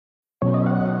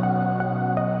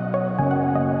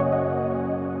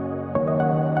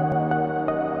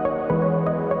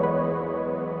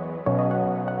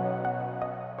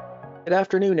Good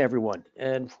afternoon, everyone,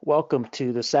 and welcome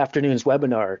to this afternoon's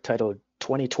webinar titled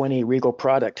 2020 RIEGL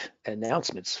Product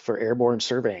Announcements for Airborne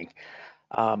Surveying.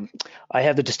 I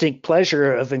have the distinct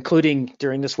pleasure of including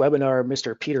during this webinar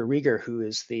Mr. Peter Rieger, who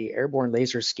is the Airborne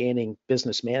Laser Scanning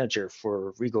Business Manager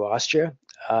for RIEGL Austria,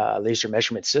 Laser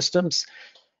Measurement Systems.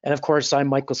 And of course, I'm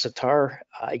Michael Sitar,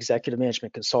 Executive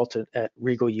Management Consultant at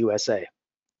RIEGL USA.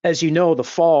 As you know, the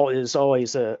fall is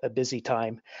always a busy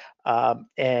time,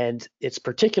 and it's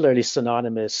particularly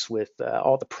synonymous with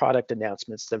all the product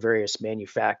announcements the various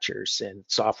manufacturers and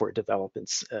software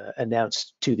developments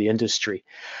announced to the industry.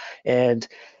 And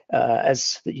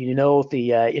as you know, the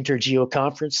INTERGEO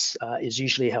conference is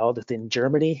usually held within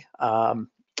Germany.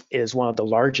 It is one of the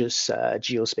largest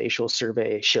geospatial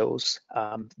survey shows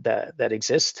that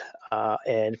exist.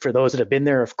 And for those that have been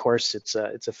there, of course, it's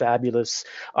a fabulous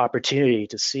opportunity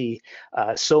to see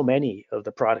so many of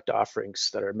the product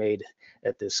offerings that are made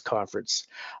at this conference.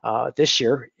 This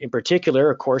year, in particular,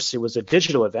 of course, it was a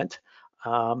digital event.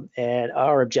 And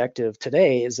our objective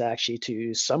today is actually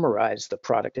to summarize the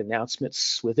product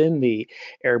announcements within the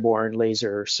Airborne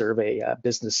Laser Survey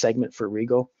business segment for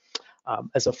RIEGL.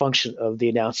 As a function of the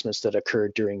announcements that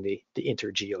occurred during the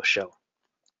INTERGEO show.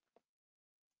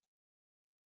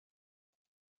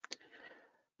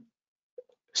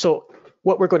 So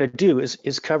what we're going to do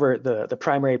is cover the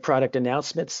primary product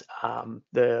announcements.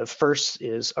 The first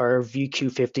is our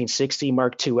VQ1560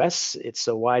 Mark IIS. It's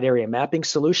a wide area mapping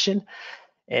solution,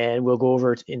 and we'll go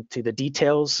over into the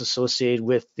details associated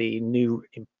with the new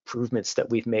improvements that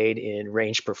we've made in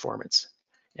range performance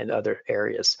and other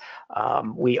areas.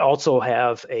 We also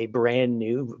have a brand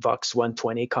new VUX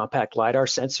 120 compact LiDAR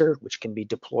sensor, which can be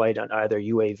deployed on either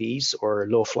UAVs or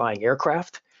low-flying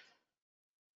aircraft.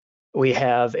 We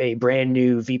have a brand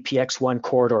new VPX1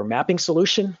 corridor mapping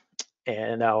solution,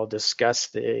 and I'll discuss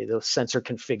the sensor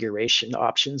configuration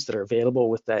options that are available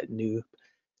with that new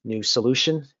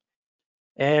solution.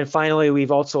 And finally,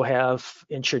 we've also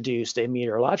introduced a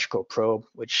meteorological probe,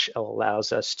 which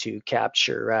allows us to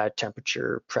capture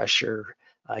temperature, pressure,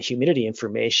 humidity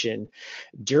information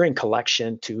during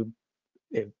collection to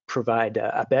provide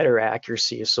a better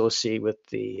accuracy associated with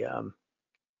the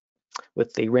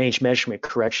range measurement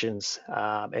corrections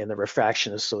and the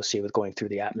refraction associated with going through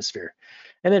the atmosphere.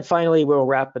 And then finally, we'll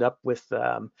wrap it up with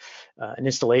an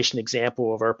installation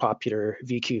example of our popular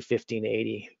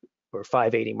VQ1580 or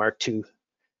 580 Mark II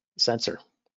sensor.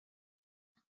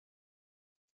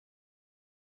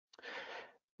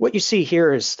 What you see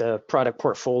here is the product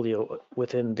portfolio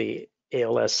within the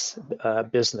ALS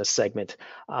business segment.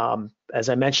 As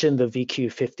I mentioned, the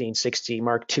VQ1560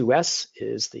 Mark IIS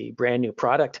is the brand new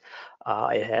product.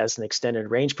 It has an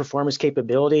extended range performance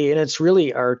capability, and it's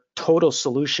really our total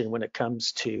solution when it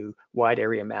comes to wide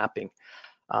area mapping.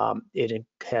 It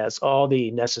has all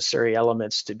the necessary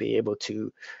elements to be able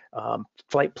to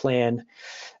flight plan,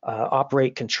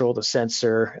 operate, control the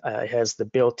sensor. It has the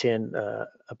built-in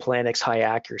Planix high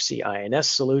accuracy INS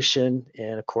solution,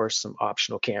 and of course some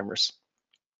optional cameras.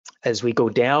 As we go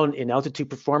down in altitude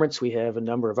performance, we have a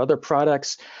number of other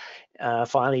products.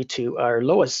 Finally, to our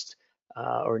lowest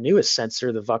or newest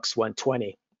sensor, the VUX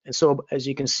 120. And so, as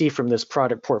you can see from this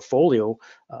product portfolio,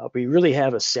 we really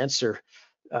have a sensor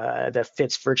that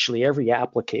fits virtually every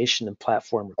application and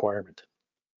platform requirement.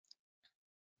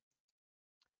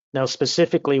 Now,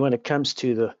 specifically when it comes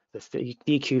to the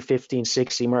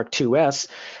VQ1560 Mark IIS,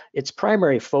 its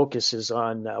primary focus is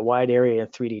on wide area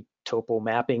and 3D topo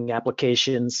mapping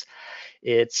applications.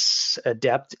 It's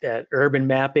adept at urban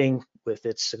mapping with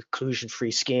its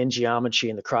occlusion-free scan geometry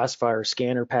and the crossfire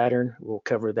scanner pattern. We'll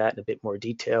cover that in a bit more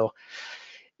detail.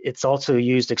 It's also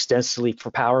used extensively for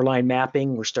power line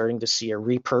mapping. We're starting to see a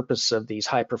repurpose of these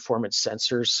high performance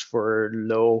sensors for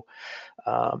low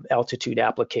altitude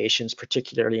applications,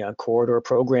 particularly on corridor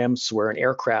programs where an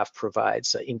aircraft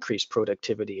provides increased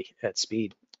productivity at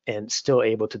speed and still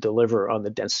able to deliver on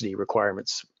the density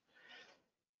requirements.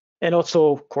 And also,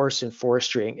 of course, in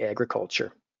forestry and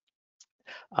agriculture.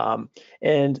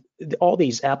 And all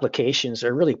these applications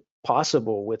are really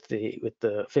possible with the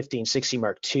 1560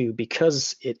 Mark II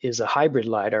because it is a hybrid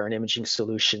LiDAR and imaging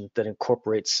solution that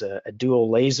incorporates a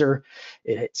dual laser.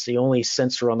 It's the only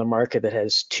sensor on the market that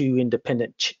has two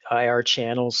independent IR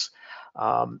channels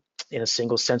in a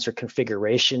single sensor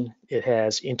configuration. It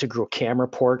has integral camera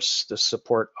ports to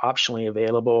support optionally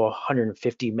available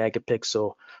 150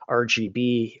 megapixel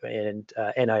RGB and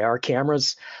NIR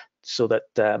cameras so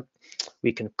that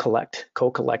we can co-collect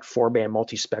 4-band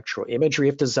multispectral imagery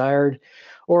if desired,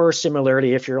 or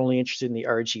similarly, if you're only interested in the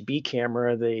RGB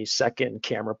camera, the second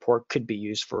camera port could be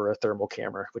used for a thermal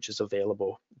camera, which is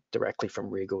available directly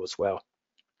from RIEGL as well.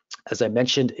 As I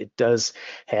mentioned, it does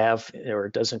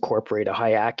incorporate a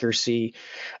high accuracy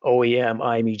OEM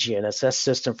IME GNSS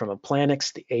system from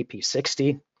Planix, the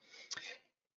AP60.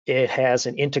 It has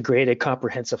an integrated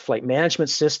comprehensive flight management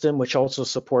system, which also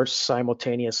supports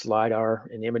simultaneous LiDAR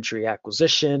and imagery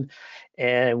acquisition.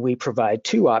 And we provide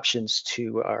two options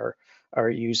to our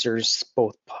users,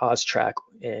 both pause track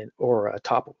or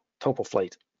topo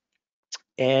flight.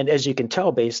 And as you can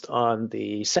tell, based on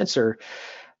the sensor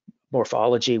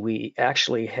morphology, we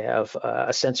actually have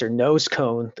a sensor nose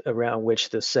cone around which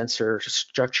the sensor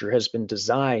structure has been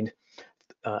designed,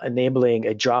 enabling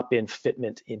a drop-in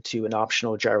fitment into an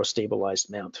optional gyro-stabilized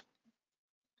mount.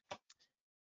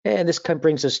 And this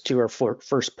brings us to our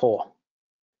first poll.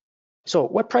 So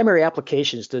what primary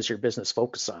applications does your business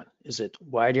focus on? Is it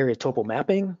wide area topo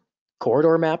mapping,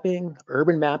 corridor mapping,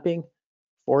 urban mapping,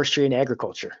 forestry, and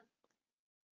agriculture?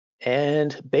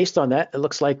 And based on that, it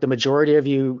looks like the majority of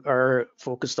you are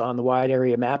focused on the wide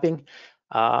area mapping.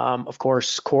 Of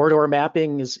course, corridor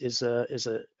mapping is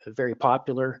a very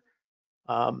popular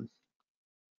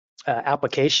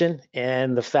application,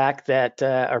 and the fact that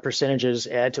our percentages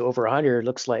add to over 100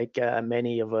 looks like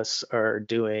many of us are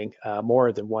doing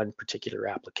more than one particular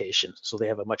application. So they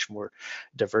have a much more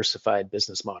diversified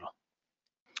business model.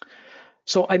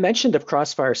 So I mentioned a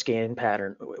crossfire scan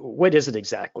pattern. What is it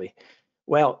exactly?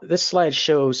 Well, this slide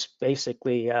shows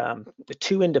basically the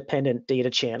two independent data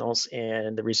channels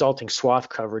and the resulting swath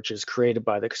coverages created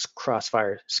by the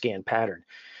crossfire scan pattern.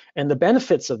 And the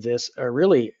benefits of this are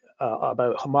really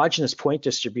about homogeneous point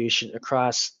distribution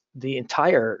across the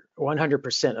entire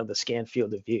 100% of the scan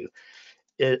field of view.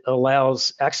 It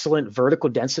allows excellent vertical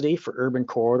density for urban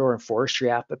corridor and forestry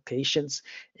applications,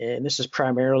 and this is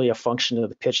primarily a function of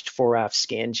the pitched 4-aft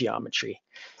scan geometry.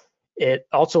 It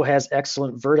also has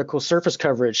excellent vertical surface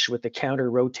coverage with the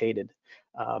counter-rotated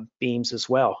beams as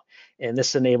well. And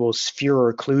this enables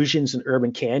fewer occlusions in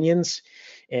urban canyons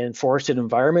and forested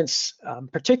environments,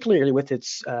 particularly with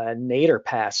its nadir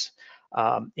pass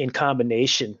in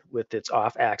combination with its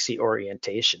off-axis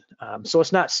orientation. So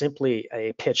it's not simply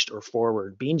a pitched or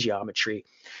forward beam geometry.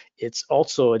 It's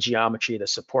also a geometry that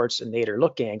supports a nadir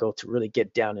look angle to really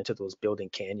get down into those building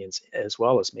canyons, as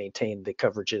well as maintain the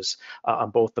coverages on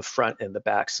both the front and the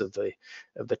backs of the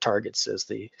targets as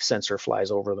the sensor flies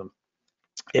over them.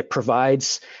 It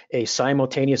provides a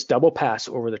simultaneous double pass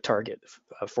over the target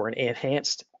for an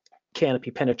enhanced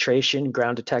canopy penetration,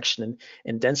 ground detection,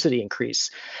 and density increase.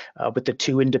 With the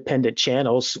two independent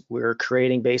channels, we're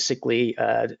creating basically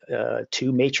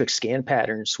two matrix scan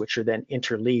patterns, which are then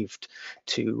interleaved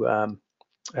to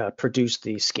produce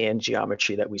the scan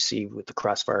geometry that we see with the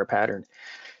crossfire pattern.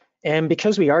 And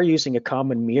because we are using a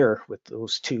common mirror with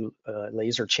those two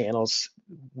laser channels,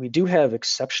 we do have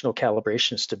exceptional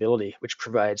calibration stability, which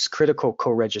provides critical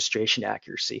co-registration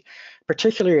accuracy,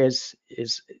 particularly as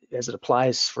it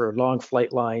applies for long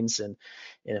flight lines and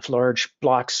large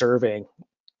block surveying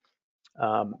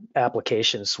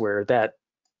applications where that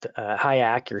high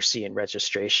accuracy and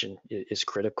registration is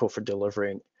critical for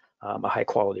delivering a high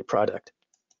quality product.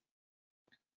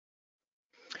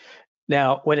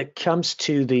 Now, when it comes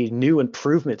to the new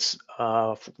improvements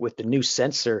with the new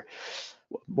sensor,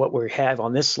 what we have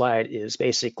on this slide is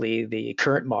basically the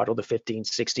current model, the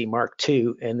 1560 Mark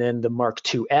II, and then the Mark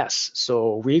IIS.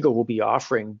 So RIEGL will be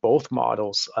offering both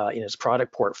models in its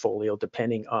product portfolio,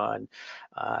 depending on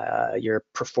your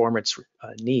performance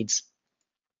needs.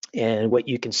 And what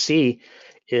you can see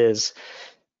is,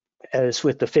 as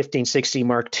with the 1560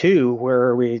 Mark II,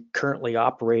 where we currently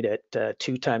operate at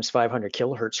 2 times 500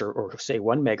 kilohertz or say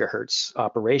 1 megahertz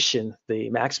operation, the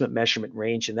maximum measurement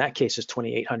range in that case is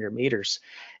 2,800 meters.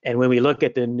 And when we look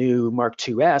at the new Mark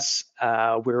IIS,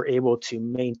 we're able to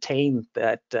maintain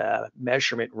that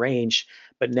measurement range,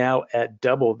 but now at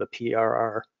double the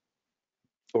PRR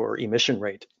or emission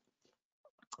rate.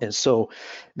 And so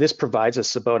this provides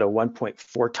us about a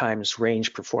 1.4 times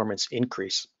range performance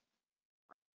increase.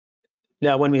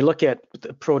 Now, when we look at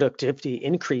the productivity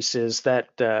increases,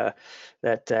 that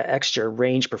extra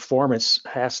range performance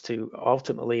has to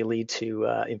ultimately lead to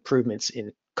improvements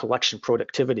in collection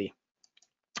productivity.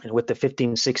 And with the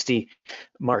 1560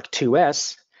 Mark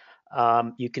IIS,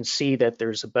 you can see that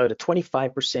there's about a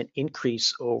 25%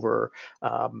 increase over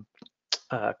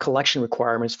collection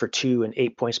requirements for 2 and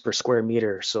 8 points per square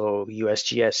meter. So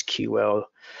USGS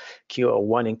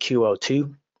QL1 and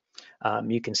QL2.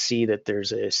 You can see that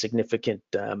there's a significant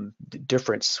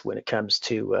difference when it comes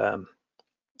to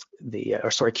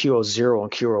QO0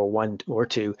 and QO1 or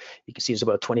 2. You can see there's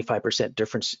about a 25%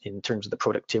 difference in terms of the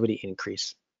productivity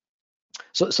increase.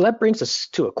 So that brings us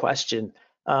to a question.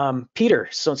 Peter,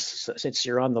 so since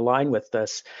you're on the line with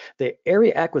us, the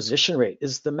area acquisition rate,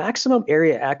 is the maximum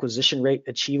area acquisition rate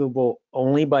achievable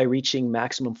only by reaching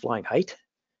maximum flying height?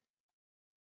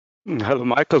 Hello,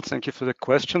 Michael. Thank you for the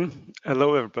question.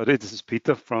 Hello, everybody. This is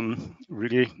Peter from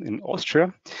Rieger in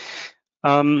Austria.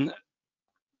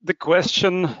 The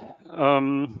question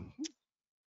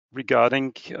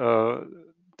regarding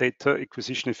data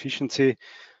acquisition efficiency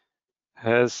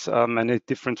has many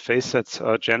different facets.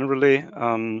 Generally,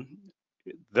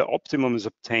 the optimum is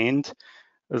obtained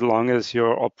as long as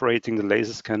you're operating the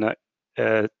laser scanner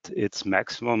at its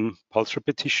maximum pulse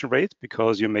repetition rate,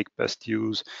 because you make best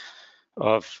use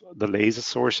of the laser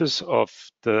sources, of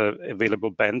the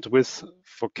available bandwidth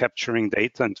for capturing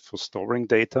data and for storing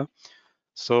data.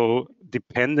 So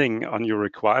depending on your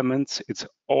requirements, it's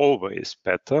always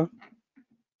better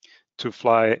to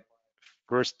fly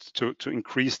first to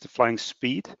increase the flying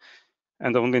speed,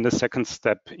 and only in the second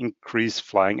step increase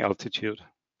flying altitude.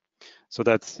 So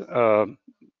that's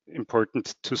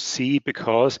important to see,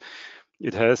 because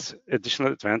it has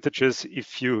additional advantages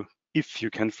if you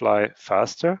can fly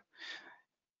faster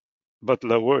but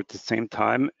lower at the same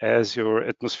time as your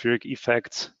atmospheric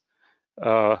effects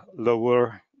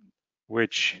lower,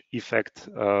 which effect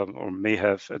or may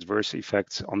have adverse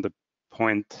effects on the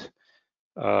point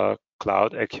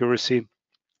cloud accuracy.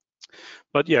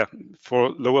 But yeah, for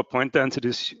lower point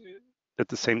densities, at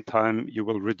the same time, you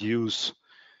will reduce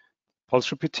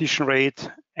pulse repetition rate,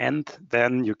 and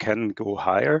then you can go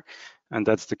higher. And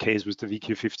that's the case with the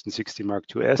VQ1560 Mark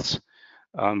IIs,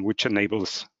 which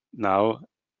enables now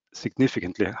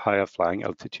significantly higher flying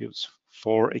altitudes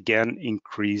for, again,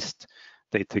 increased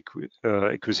data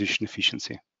acquisition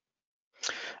efficiency.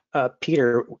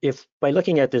 Peter, if by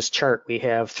looking at this chart, we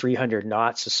have 300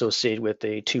 knots associated with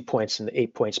the 2 points and the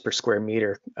 8 points per square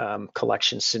meter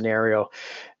collection scenario.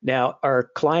 Now, are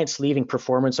clients leaving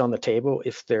performance on the table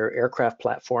if their aircraft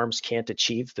platforms can't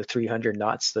achieve the 300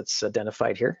 knots that's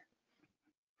identified here?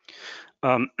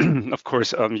 Of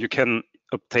course, you can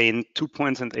obtain 2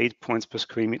 points and 8 points per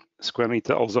square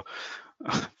meter also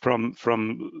from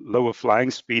lower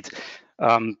flying speeds.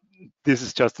 This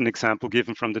is just an example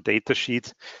given from the data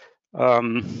sheet.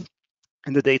 In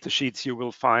the data sheets, you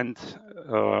will find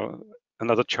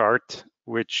another chart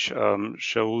which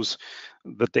shows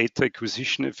the data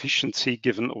acquisition efficiency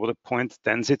given over the point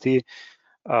density,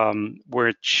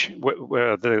 where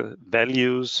the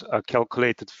values are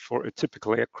calculated for a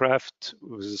typical aircraft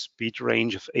with a speed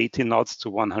range of 80 knots to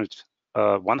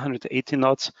 180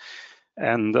 knots.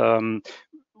 And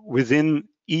within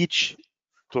each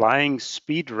flying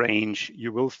speed range,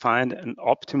 you will find an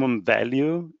optimum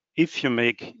value if you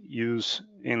make use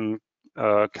in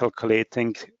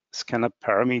calculating scanner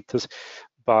parameters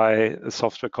by a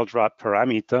software called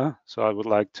Parameter. So I would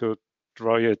like to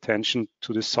draw your attention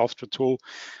to this software tool,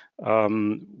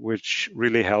 which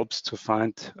really helps to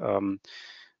find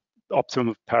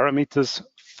optimum parameters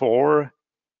for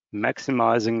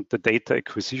maximizing the data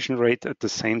acquisition rate at the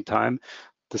same time.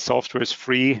 The software is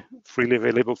freely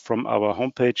available from our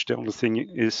homepage. The only thing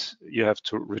is you have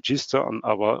to register on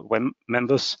our web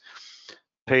members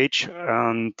page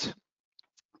and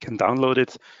can download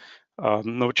it.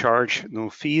 No charge, no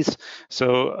fees.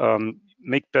 So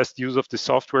make best use of the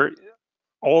software.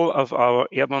 All of our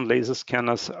airborne laser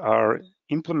scanners are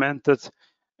implemented,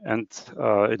 and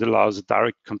it allows a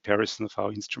direct comparison of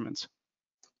our instruments.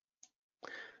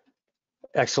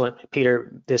 Excellent,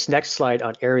 Peter. This next slide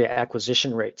on area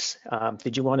acquisition rates.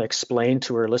 Did you want to explain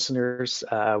to our listeners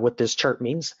what this chart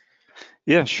means?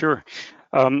 Yeah, sure.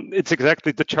 It's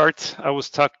exactly the chart I was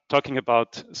talking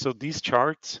about. So these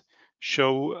charts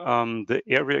show the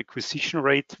area acquisition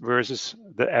rate versus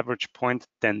the average point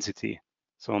density.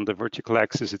 So on the vertical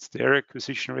axis, it's the area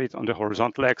acquisition rate. On the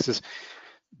horizontal axis,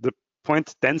 the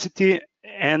point density.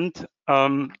 And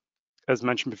as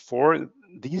mentioned before,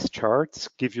 these charts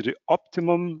give you the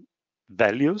optimum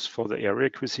values for the area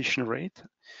acquisition rate.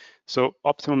 So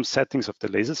optimum settings of the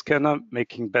laser scanner,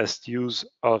 making best use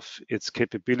of its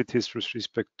capabilities with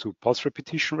respect to pulse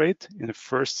repetition rate in the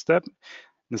first step. In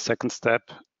the second step,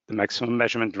 the maximum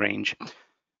measurement range.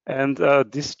 And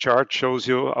this chart shows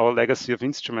you our legacy of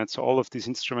instruments. So all of these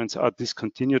instruments are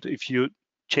discontinued. If you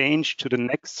change to the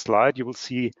next slide, you will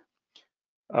see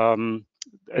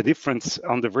a difference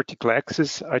on the vertical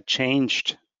axis. I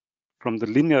changed from the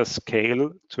linear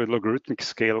scale to a logarithmic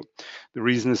scale. The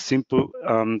reason is simple.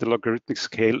 The logarithmic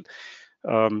scale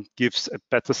gives a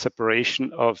better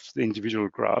separation of the individual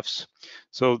graphs.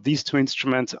 So these two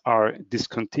instruments are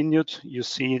discontinued. You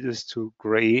see these two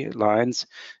gray lines.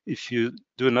 If you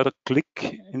do another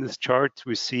click in this chart,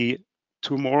 we see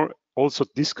two more also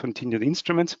discontinued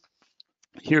instruments.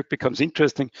 Here it becomes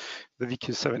interesting. The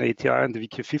VQ780i and the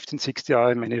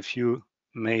VQ1560i, many of you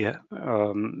may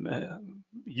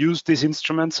use these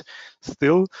instruments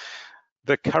still.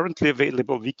 The currently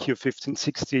available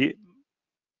VQ1560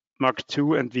 Mark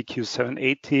II and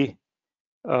VQ780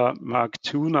 Mark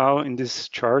II now in this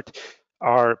chart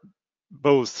are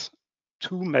both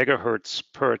 2 megahertz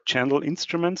per channel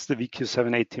instruments. The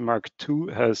VQ780 Mark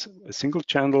II has a single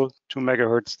channel, 2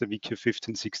 megahertz. The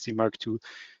VQ1560 Mark II,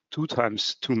 2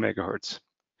 times 2 megahertz.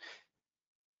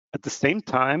 At the same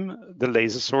time, the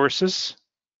laser sources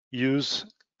use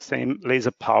same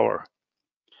laser power.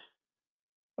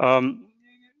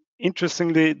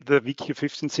 Interestingly, the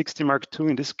VQ1560 Mark II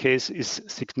in this case is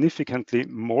significantly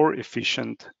more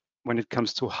efficient when it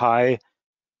comes to high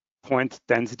point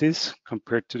densities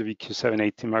compared to the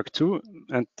VQ780 Mark II.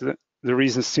 And the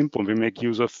reason is simple. We make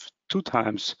use of 2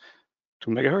 times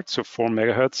 2 megahertz, so 4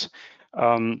 megahertz.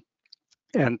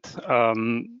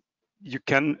 You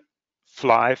can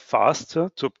fly faster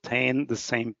to obtain the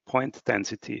same point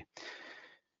density.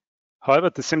 However,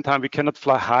 at the same time, we cannot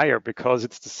fly higher because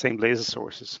it's the same laser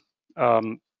sources. Now,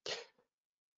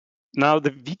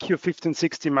 the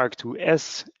VQ1560 Mark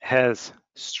II-S has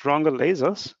stronger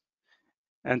lasers,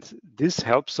 and this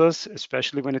helps us,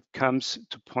 especially when it comes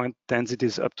to point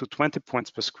densities up to 20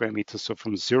 points per square meter. So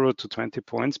from 0 to 20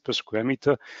 points per square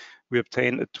meter, we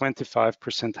obtain a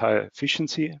 25% higher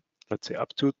efficiency, let's say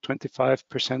up to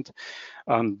 25%,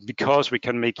 because we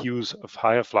can make use of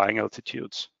higher flying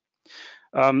altitudes.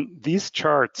 These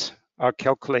charts are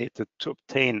calculated to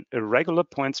obtain a regular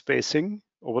point spacing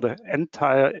over the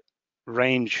entire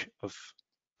range of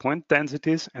point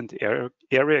densities and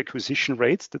area acquisition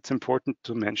rates. That's important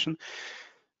to mention,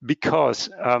 because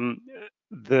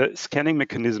the scanning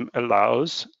mechanism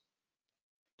allows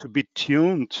to be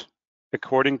tuned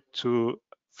according to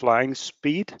flying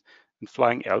speed and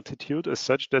flying altitude, as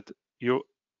such that you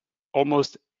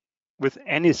almost with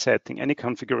any setting, any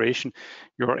configuration,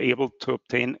 you're able to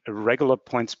obtain a regular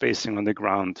point spacing on the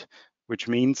ground, which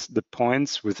means the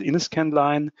points within a scan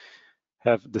line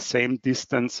have the same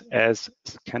distance as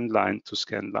scan line to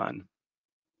scan line.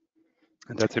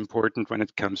 And that's important when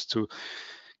it comes to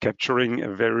capturing a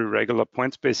very regular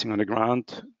point spacing on the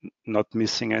ground, not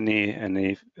missing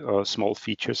any small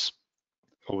features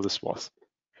over the swath.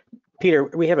 Peter,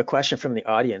 we have a question from the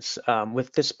audience.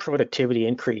 With this productivity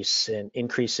increase and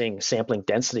increasing sampling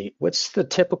density, what's the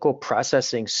typical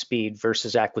processing speed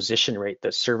versus acquisition rate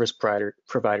that service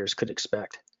providers could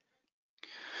expect?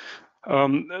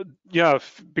 Yeah,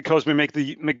 because we make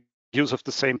use of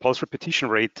the same pulse repetition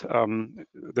rate,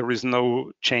 there is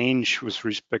no change with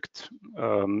respect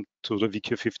to the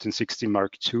VQ1560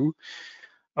 Mark II.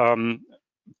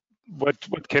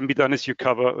 What can be done is you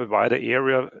cover a wider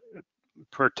area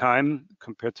per time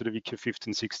compared to the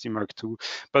VQ1560 Mark II.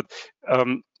 But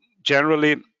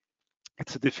generally,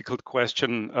 it's a difficult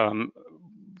question.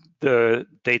 The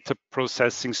data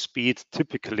processing speed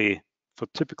typically for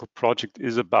typical project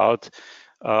is about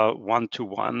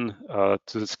 1:1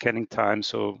 to the scanning time.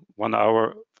 So 1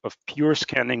 hour of pure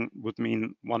scanning would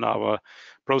mean 1 hour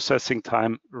processing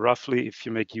time, roughly, if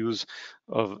you make use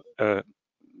of a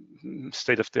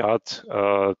state-of-the-art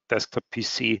desktop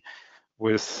PC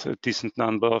with a decent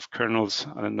number of kernels.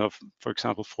 I don't know, for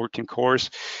example, 14 cores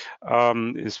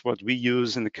is what we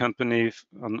use in the company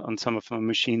on some of our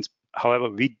machines. However,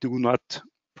 we do not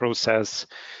process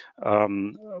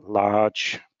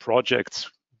large projects.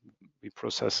 We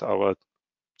process our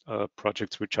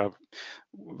projects which are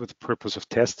with the purpose of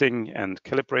testing and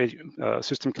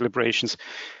system calibrations,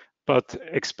 but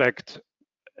expect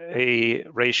a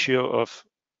ratio of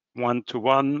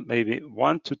 1:1, maybe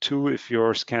 1:2 if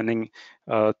you're scanning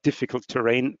difficult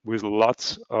terrain with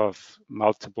lots of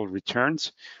multiple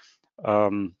returns.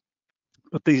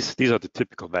 But these are the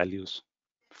typical values.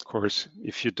 Of course,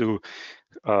 if you do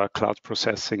cloud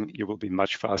processing, you will be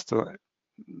much faster,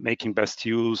 making best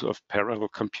use of parallel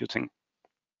computing.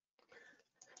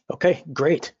 Okay,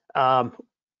 great.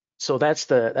 So that's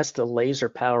the laser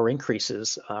power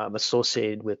increases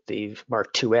associated with the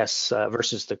Mark II-S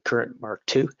versus the current Mark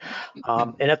II.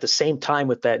 And at the same time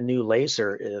with that new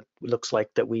laser, it looks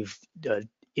like that we've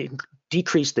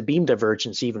decreased the beam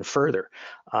divergence even further,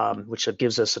 which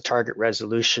gives us a target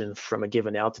resolution from a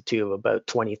given altitude of about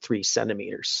 23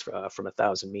 centimeters from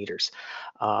 1,000 meters.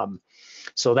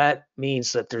 So that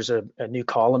means that there's a new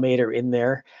collimator in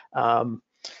there.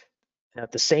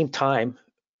 At the same time,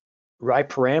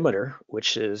 RIEGL,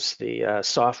 which is the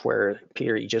software,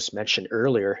 Peter, you just mentioned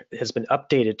earlier, has been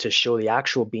updated to show the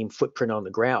actual beam footprint on the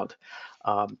ground.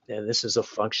 And this is a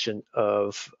function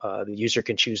of the user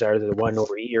can choose either the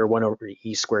 1/E or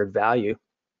 1/E² value.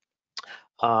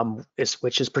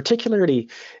 which is particularly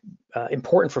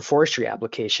important for forestry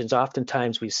applications.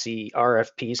 Oftentimes we see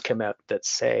RFPs come out that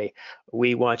say,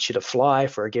 we want you to fly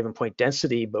for a given point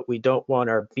density, but we don't want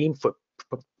our beam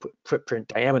footprint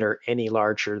diameter any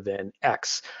larger than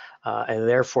X. And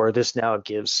therefore, this now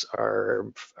gives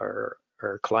our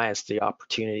clients the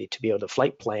opportunity to be able to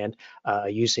flight plan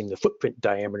using the footprint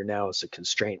diameter now as a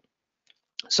constraint.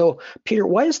 So, Peter,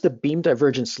 why is the beam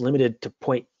divergence limited to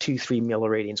 0.23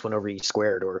 milliradians 1 over e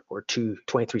squared, or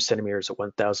 23 centimeters at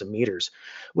 1,000 meters?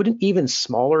 Wouldn't even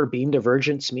smaller beam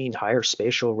divergence mean higher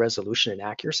spatial resolution and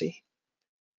accuracy?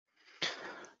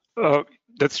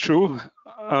 That's true.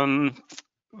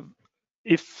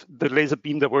 If the laser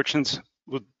beam divergence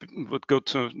would go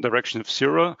to the direction of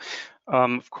 0,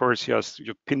 of course, yes,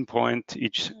 you pinpoint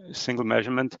each single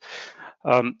measurement.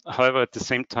 However, at the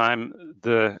same time,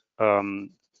 the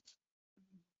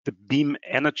beam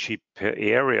energy per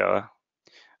area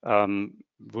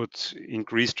would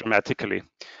increase dramatically.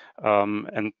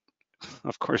 And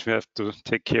of course, we have to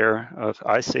take care of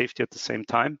eye safety at the same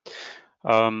time.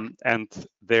 And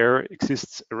there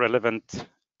exists a relevant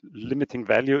limiting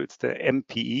value. It's the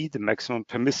MPE, the maximum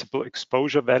permissible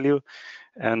exposure value.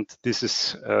 And this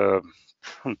is a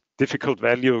difficult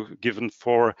value given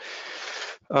for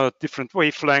different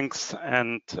wavelengths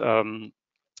and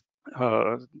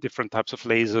different types of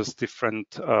lasers,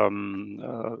 different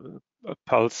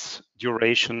pulse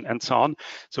duration, and so on.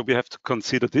 So we have to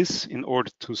consider this in order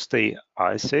to stay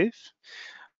eye safe.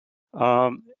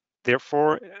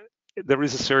 Therefore, there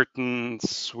is a certain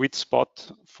sweet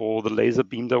spot for the laser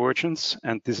beam divergence,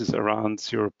 and this is around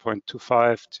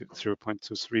 0.25 to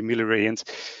 0.23 milliradians.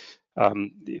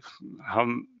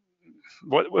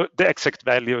 What the exact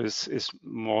value is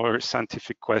more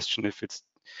scientific question, if it's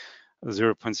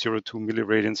 0.02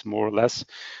 milliradians more or less.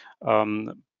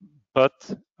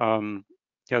 But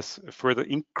yes, a further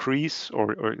increase,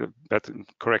 or better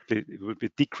correctly, it would be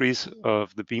decrease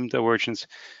of the beam divergence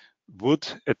would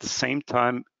at the same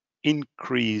time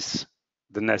increase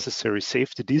the necessary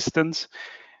safety distance,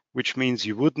 which means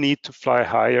you would need to fly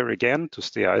higher again to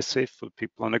stay eye safe for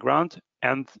people on the ground.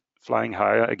 And flying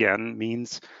higher again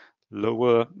means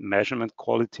lower measurement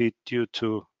quality due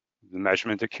to the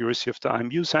measurement accuracy of the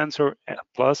IMU sensor,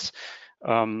 plus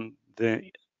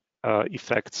the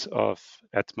effects of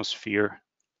atmospheric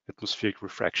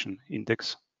refraction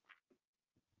index.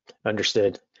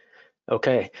 Understood.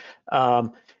 Okay.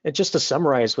 And just to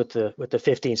summarize with the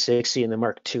 1560 and the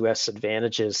Mark II's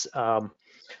advantages,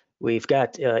 we've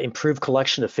got improved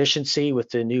collection efficiency with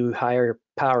the new higher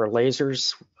power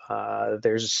lasers.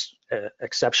 There's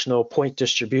exceptional point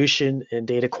distribution and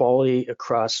data quality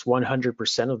across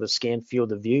 100% of the scan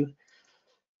field of view.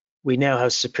 We now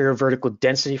have superior vertical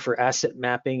density for asset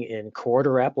mapping in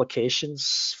corridor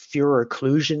applications, fewer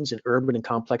occlusions in urban and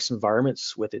complex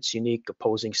environments with its unique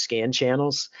opposing scan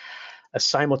channels, a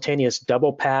simultaneous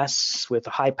double pass with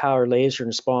a high power laser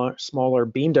and smaller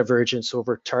beam divergence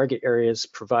over target areas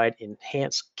provide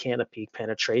enhanced canopy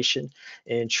penetration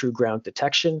and true ground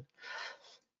detection.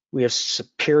 We have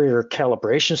superior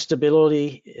calibration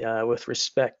stability with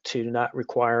respect to not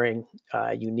requiring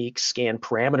unique scan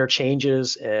parameter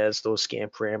changes, as those scan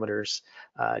parameters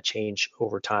change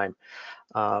over time.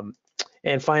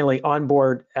 And finally,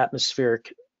 onboard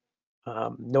atmospheric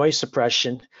noise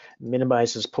suppression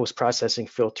minimizes post-processing,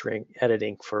 filtering,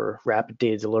 editing for rapid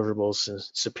data deliverables and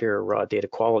superior raw data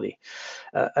quality.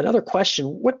 Another question,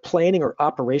 what planning or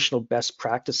operational best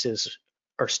practices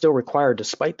are still required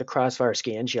despite the crossfire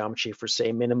scan geometry for,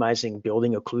 say, minimizing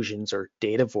building occlusions or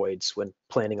data voids when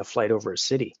planning a flight over a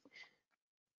city?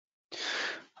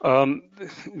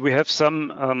 We have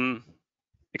some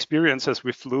experience as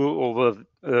we flew over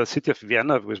the city of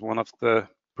Vienna with one of the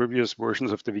previous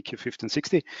versions of the VQ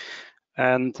 1560,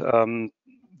 and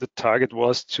the target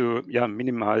was to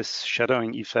minimize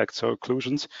shadowing effects or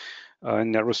occlusions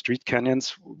in narrow street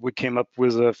canyons. We came up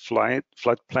with a flight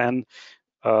plan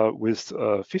with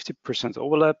 50%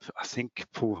 overlap. I think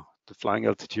the flying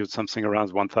altitude something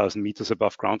around 1,000 meters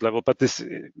above ground level, but this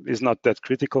is not that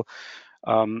critical.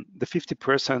 The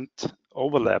 50%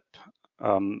 overlap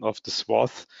of the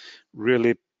swath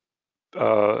really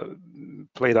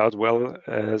played out well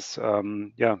as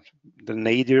the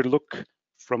nadir look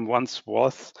from one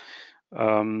swath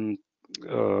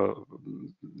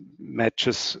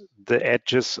matches the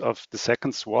edges of the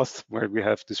second swath, where we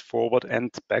have this forward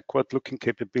and backward looking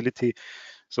capability.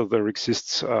 So there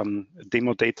exists a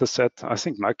demo data set. I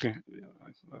think, Michael,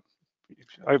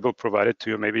 I will provide it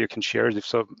to you. Maybe you can share it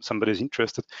if somebody is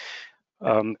interested.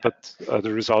 But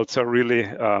the results are really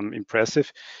impressive.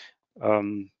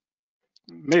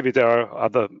 maybe there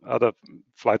are other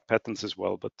flight patterns as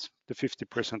well, but the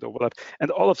 50% overlap, and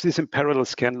all of these in parallel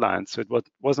scan lines. So it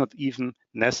was not even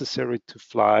necessary to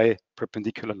fly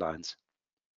perpendicular lines.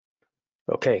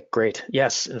 Okay, great.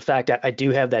 Yes, in fact, I do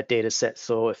have that data set.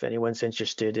 So if anyone's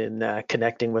interested in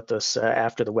connecting with us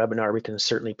after the webinar, we can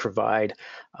certainly provide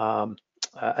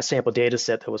a sample data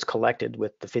set that was collected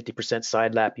with the 50%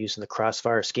 side lap using the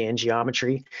crossfire scan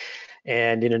geometry.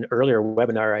 And in an earlier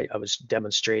webinar, I was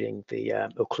demonstrating the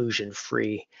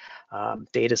occlusion-free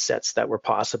data sets that were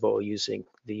possible using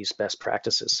these best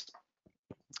practices.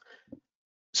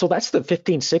 So that's the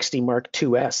 1560 Mark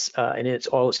IIS and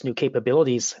all its new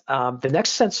capabilities. The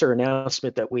next sensor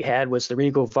announcement that we had was the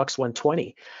Riegel VUX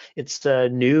 120. It's a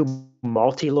new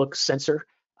multi-look sensor.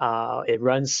 It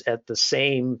runs at the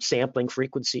same sampling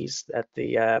frequencies that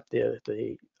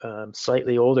the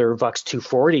slightly older VUX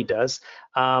 240 does,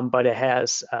 but it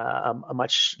has a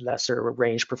much lesser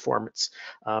range performance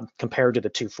compared to the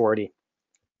 240.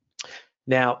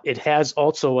 Now, it has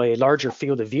also a larger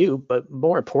field of view, but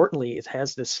more importantly, it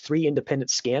has this 3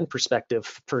 independent scan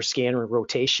perspective per scanner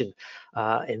rotation.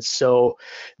 And so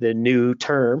the new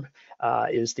term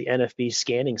is the NFB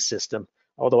scanning system.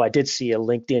 Although I did see a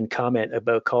LinkedIn comment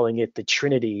about calling it the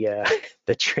Trinity,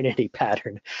 the Trinity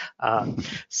pattern.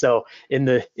 So in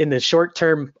the short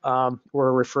term,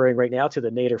 we're referring right now to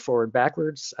the nadir forward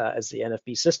backwards as the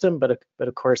NFB system. But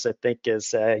of course, I think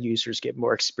as users get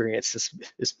more experience,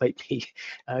 this might be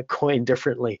coined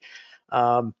differently.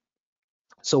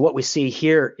 So what we see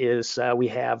here is we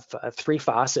have 3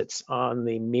 faucets on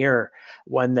the mirror,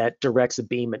 one that directs a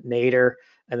beam at nadir,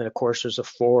 and then of course there's a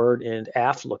forward and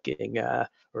aft looking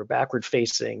or backward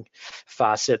facing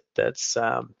faucet that's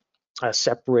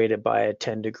separated by a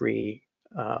 10-degree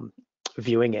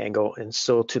viewing angle. And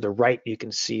so to the right, you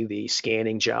can see the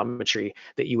scanning geometry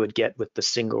that you would get with the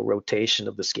single rotation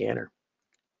of the scanner.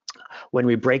 When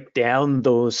we break down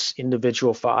those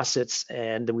individual faucets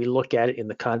and we look at it in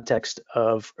the context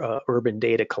of urban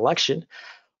data collection,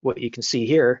 what you can see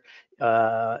here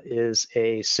is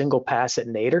a single pass at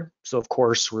nadir. So of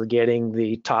course, we're getting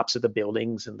the tops of the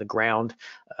buildings and the ground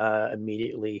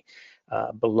immediately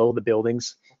below the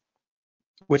buildings,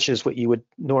 which is what you would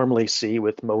normally see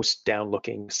with most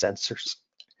down-looking sensors.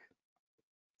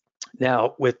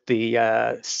 Now, with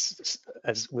the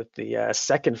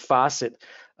second faucet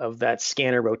of that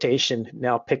scanner rotation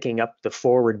now picking up the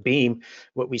forward beam,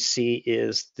 what we see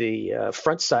is the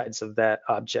front sides of that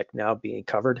object now being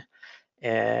covered.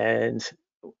 And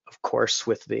of course,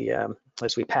 with the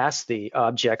as we pass the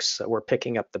objects, we're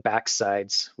picking up the back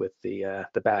sides with the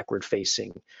backward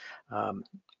facing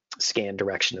scan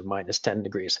direction of -10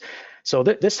 degrees. So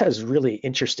this has really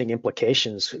interesting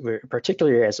implications,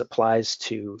 particularly as it applies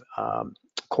to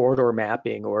corridor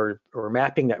mapping or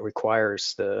mapping that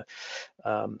requires a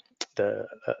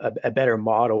better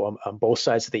model on both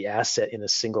sides of the asset in a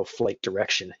single flight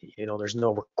direction. You know, there's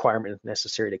no requirement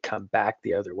necessary to come back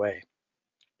the other way.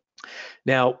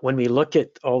 Now, when we look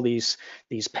at all these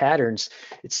patterns,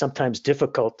 it's sometimes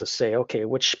difficult to say, okay,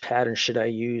 which pattern should I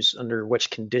use under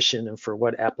which condition and for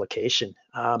what application?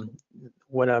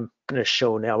 What I'm going to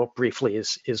show now briefly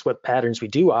is what patterns we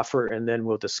do offer, and then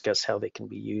we'll discuss how they can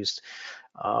be used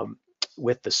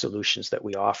with the solutions that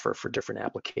we offer for different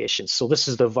applications. So this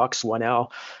is the VUX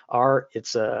 1L-R.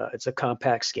 It's a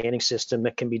compact scanning system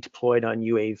that can be deployed on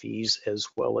UAVs as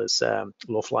well as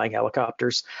low-flying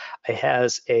helicopters. It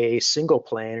has a single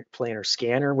planar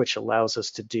scanner, which allows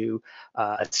us to do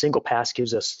a single pass,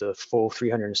 gives us the full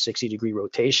 360-degree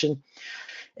rotation.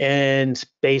 And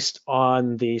based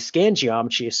on the scan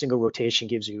geometry, a single rotation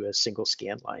gives you a single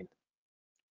scan line.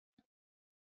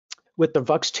 With the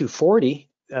VUX 240,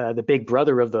 the big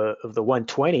brother of the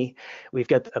 120, we've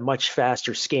got a much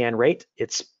faster scan rate.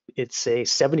 It's a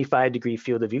 75-degree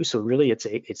field of view, so really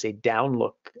it's a down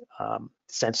look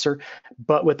sensor.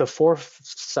 But with a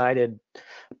 4-sided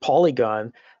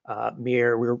polygon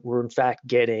mirror, we're in fact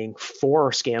getting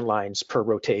 4 scan lines per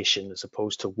rotation as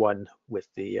opposed to 1 with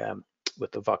the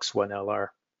VUX 1LR.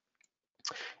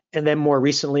 And then more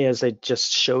recently, as I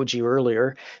just showed you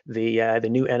earlier, the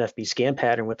new NFB scan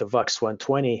pattern with the VUX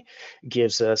 120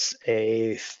 gives us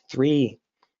a 3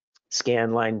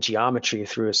 scan line geometry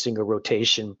through a single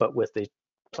rotation, but with the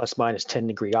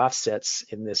 ±10-degree offsets.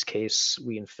 In this case,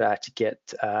 we in fact get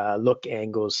look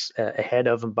angles ahead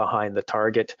of and behind the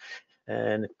target,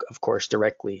 and of course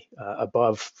directly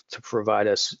above to provide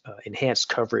us enhanced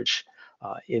coverage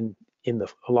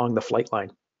along the flight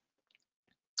line.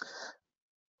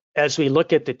 as we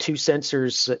look at the two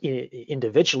sensors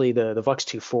individually, the VUX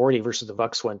 240 versus the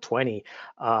VUX 120,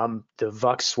 the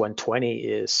VUX 120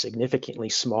 is significantly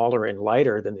smaller and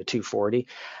lighter than the 240.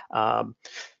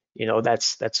 You know,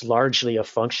 that's largely a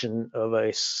function of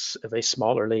a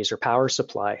smaller laser power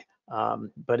supply.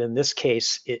 But in this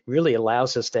case, it really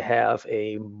allows us to have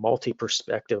a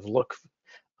multi-perspective look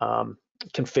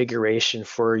configuration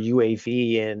for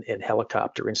UAV and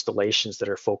helicopter installations that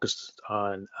are focused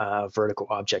on vertical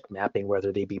object mapping,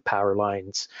 whether they be power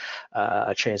lines,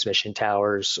 transmission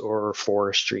towers, or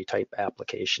forestry type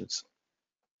applications.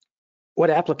 What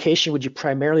application would you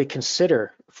primarily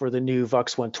consider for the new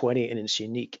VUX 120 and its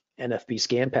unique NFB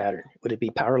scan pattern? Would it be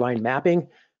power line mapping,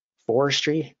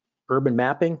 forestry, urban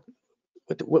mapping?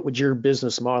 What would your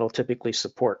business model typically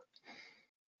support?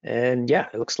 And yeah,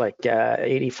 it looks like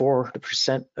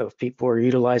 84% of people are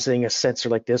utilizing a sensor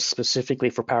like this specifically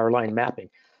for power line mapping.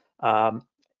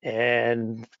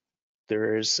 And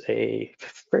there's a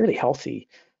fairly healthy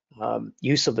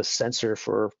use of the sensor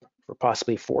for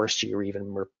possibly forestry or even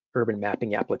more urban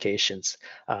mapping applications.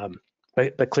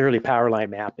 But clearly power line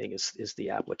mapping is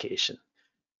the application.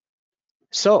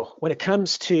 So when it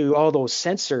comes to all those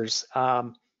sensors,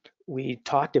 we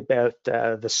talked about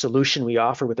the solution we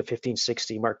offer with the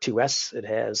 1560 Mark IIs. It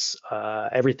has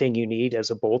everything you need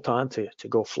as a bolt-on to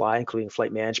go fly, including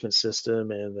flight management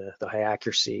system and the high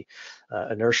accuracy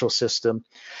inertial system.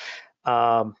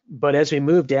 But as we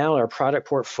move down our product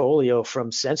portfolio from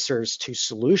sensors to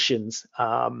solutions,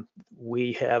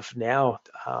 we have now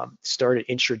started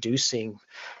introducing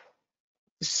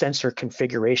sensor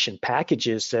configuration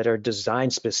packages that are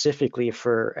designed specifically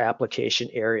for application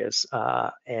areas.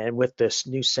 And with this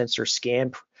new sensor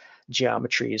scan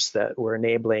geometries that we're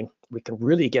enabling, we can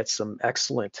really get some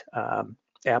excellent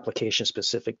application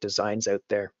specific designs out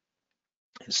there.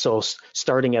 So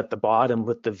starting at the bottom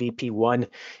with the VP1,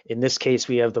 in this case,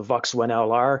 we have the VUX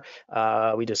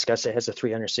 1LR. We discussed it has a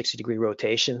 360-degree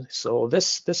rotation. So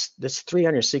this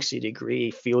 360-degree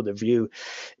field of view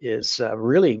is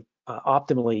really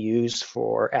optimally used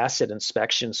for asset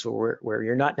inspection, so where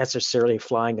you're not necessarily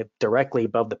flying directly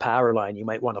above the power line. You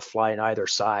might want to fly on either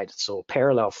side, so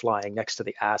parallel flying next to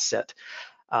the asset.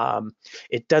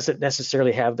 It doesn't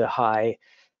necessarily have the high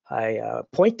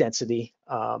point density,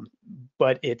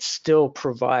 but it still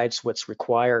provides what's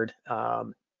required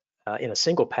in a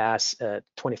single pass at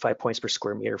 25 points per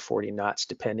square meter, 40 knots,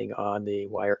 depending on the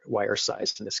wire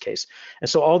size in this case. And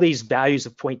so all these values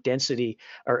of point density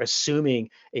are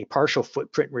assuming a partial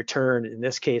footprint return, in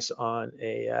this case on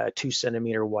a 2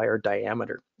 centimeter wire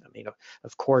diameter. I mean,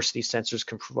 of course, these sensors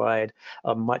can provide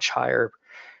a much higher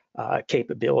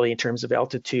capability in terms of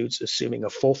altitudes, assuming a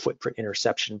full footprint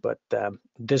interception, but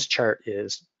this chart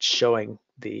is showing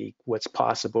what's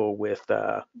possible with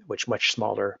much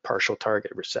smaller partial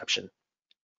target reception.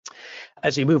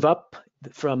 As we move up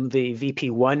from the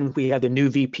VP1, we have the new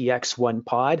VPX1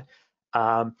 pod.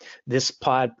 This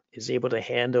pod is able to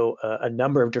handle a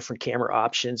number of different camera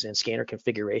options and scanner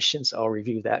configurations. I'll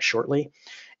review that shortly.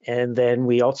 And then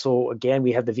we also, again,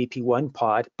 we have the VP1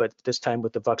 pod, but this time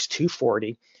with the VUX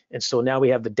 240. And so now we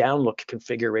have the downlook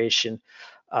configuration,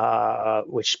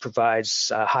 which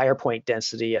provides higher point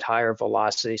density at higher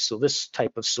velocity. So this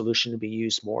type of solution will be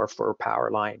used more for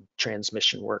power line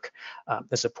transmission work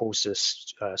as opposed to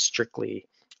strictly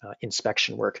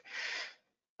inspection work.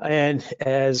 And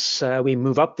as we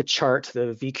move up the chart,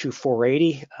 the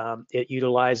VQ480, it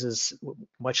utilizes,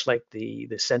 much like the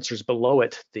sensors below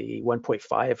it, the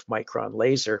 1.5 micron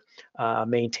laser,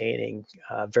 maintaining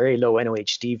very low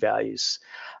NOHD values,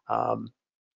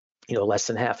 less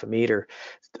than half a meter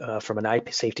from an eye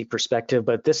safety perspective.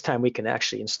 But this time we can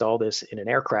actually install this in an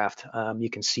aircraft. You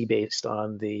can see based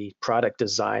on the product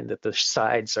design that the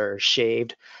sides are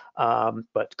shaved,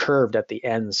 but curved at the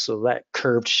ends. So that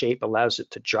curved shape allows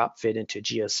it to drop fit into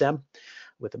GSM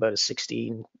with about a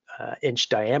 16-inch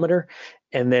diameter.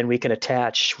 And then we can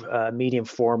attach medium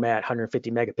format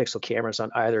 150 megapixel cameras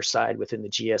on either side within the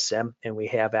GSM. And we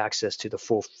have access to the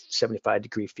full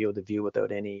 75-degree field of view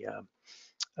without any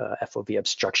FOV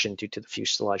obstruction due to the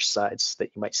fuselage sides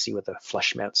that you might see with a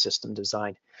flush mount system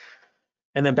design.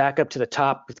 And then back up to the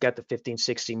top, we've got the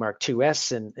 1560 Mark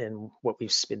IIs, and what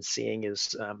we've been seeing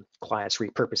is clients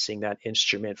repurposing that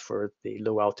instrument for the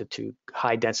low altitude,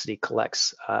 high density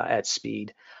collects at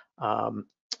speed.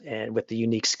 And with the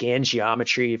unique scan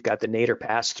geometry, you've got the nadir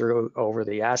pass through over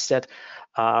the asset.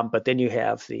 But then you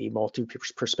have the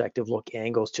multi-perspective look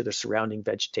angles to the surrounding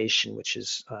vegetation, which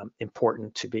is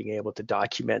important to being able to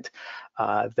document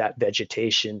that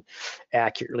vegetation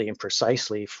accurately and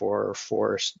precisely for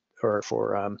forest or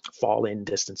for fall-in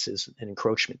distances and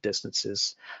encroachment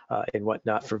distances and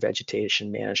whatnot for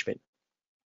vegetation management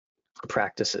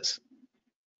practices.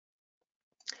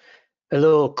 A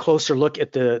little closer look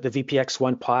at the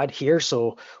VPX1 pod here.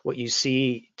 So what you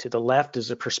see to the left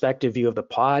is a perspective view of the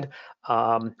pod.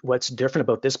 What's different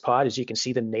about this pod is you can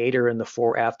see the nadir and the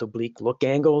fore aft oblique look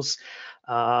angles.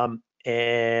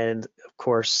 And of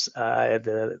course,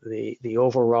 the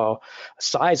overall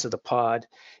size of the pod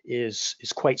is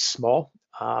quite small.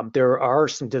 There are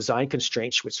some design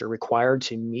constraints which are required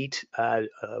to meet a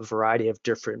variety of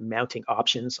different mounting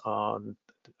options on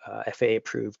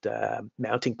FAA-approved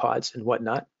mounting pods and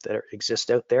whatnot that exist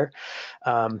out there.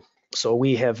 So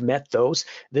we have met those.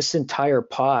 This entire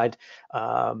pod,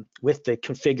 with the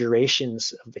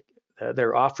configurations of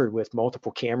they're offered with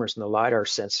multiple cameras and the LiDAR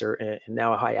sensor and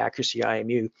now a high accuracy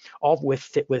IMU, all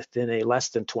fit within a less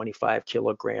than 25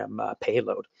 kilogram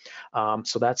payload.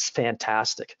 So that's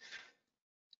fantastic.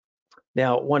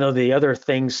 Now, one of the other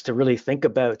things to really think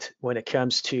about when it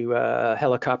comes to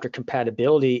helicopter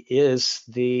compatibility is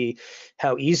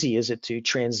how easy is it to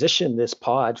transition this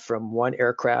pod from one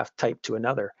aircraft type to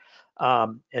another.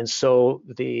 And so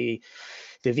the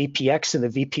VPX and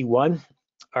the VP1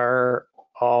 are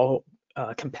all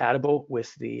compatible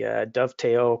with the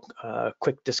dovetail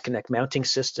quick disconnect mounting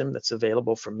system that's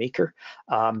available from Rieger.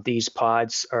 These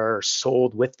pods are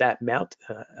sold with that mount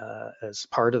as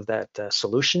part of that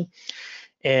solution.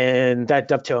 And that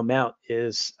dovetail mount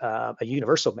is a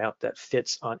universal mount that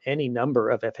fits on any number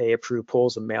of FAA-approved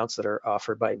poles and mounts that are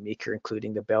offered by Rieger,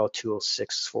 including the Bell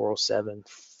 206, 407,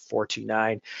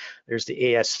 429. There's the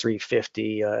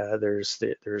AS350.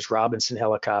 There's Robinson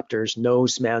helicopters,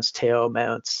 nose mounts, tail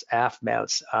mounts, aft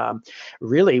mounts.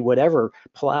 Really, whatever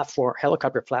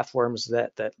helicopter platforms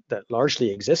that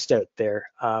largely exist out there,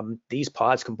 these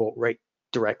pods can bolt right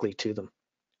directly to them.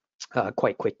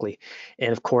 Quite quickly.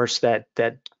 And of course, that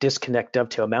disconnect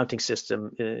dovetail mounting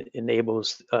system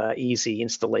enables easy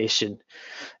installation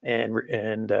and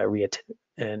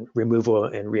removal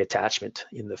and reattachment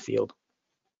in the field.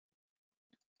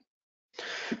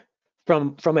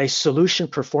 From a solution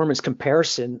performance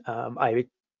comparison, I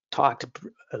talked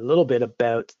a little bit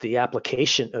about the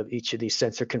application of each of these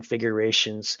sensor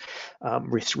configurations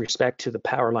with respect to the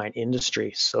power line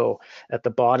industry. So at the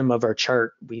bottom of our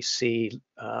chart, we see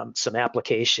some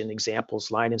application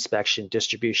examples: line inspection,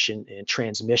 distribution, and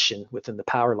transmission within the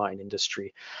power line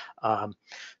industry.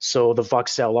 So the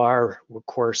VUX LR will, of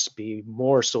course, be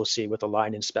more associated with a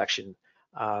line inspection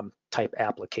type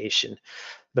application.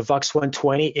 The VUX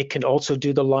 120, it can also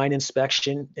do the line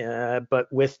inspection, but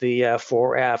with the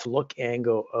fore aft look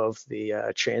angle of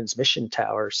the transmission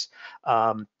towers,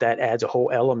 that adds a whole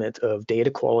element of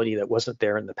data quality that wasn't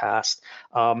there in the past.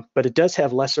 But it does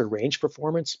have lesser range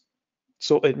performance,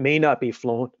 so it may not be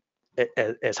flown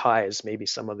as high as maybe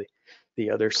some of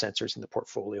the other sensors in the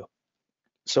portfolio.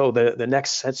 So the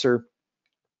next sensor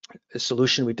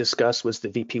solution we discussed was the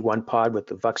VP1 pod with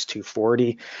the VUX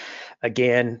 240.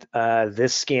 Again,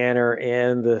 this scanner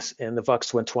and the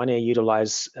VUX 120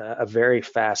 utilize a very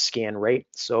fast scan rate.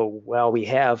 So while we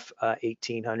have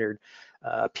 1800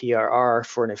 PRR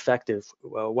for an effective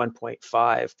 1.5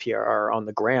 PRR on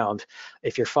the ground,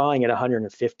 if you're flying at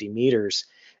 150 meters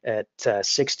at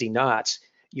 60 knots,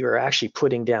 you're actually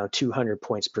putting down 200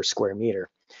 points per square meter.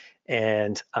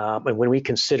 And when we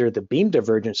consider the beam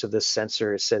divergence of this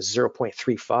sensor, it says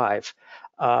 0.35.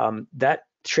 That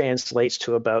translates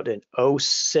to about an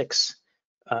 0.6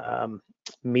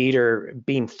 meter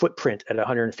beam footprint at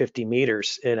 150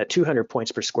 meters, and at 200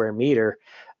 points per square meter,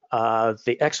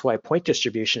 the XY point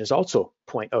distribution is also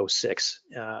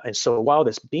 0.06. And so while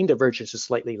this beam divergence is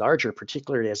slightly larger,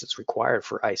 particularly as it's required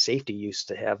for eye safety use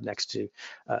to have next to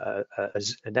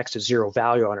zero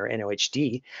value on our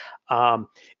NOHD,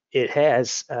 it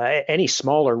has any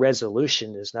smaller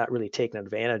resolution is not really taken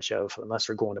advantage of unless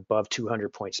we're going above 200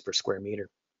 points per square meter.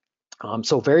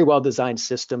 So very well designed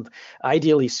system,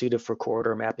 ideally suited for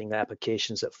corridor mapping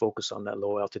applications that focus on that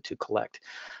low altitude collect.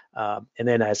 And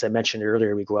then, as I mentioned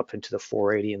earlier, we go up into the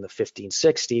 480 and the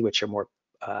 1560, which are more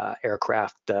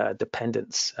aircraft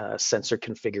dependent sensor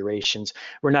configurations.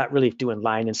 We're not really doing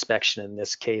line inspection in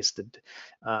this case.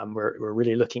 We're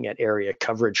really looking at area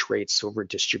coverage rates over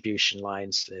distribution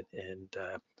lines and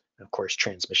of course,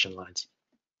 transmission lines.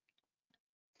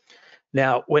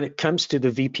 Now, when it comes to the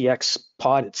VPX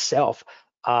pod itself,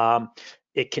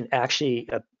 it can actually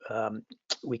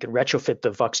we can retrofit the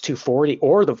VUX 240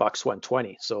 or the VUX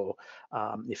 120. So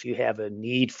if you have a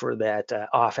need for that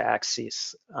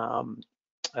off-axis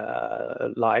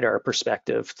LiDAR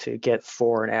perspective to get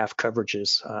fore and aft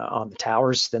coverages on the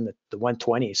towers, then the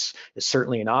 120s is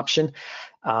certainly an option.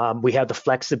 We have the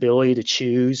flexibility to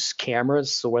choose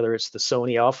cameras, so whether it's the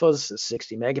Sony Alphas, the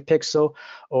 60 megapixel,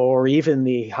 or even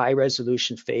the high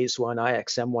resolution phase 1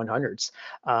 IXM100s.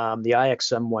 The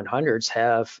IXM100s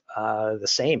have the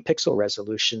same pixel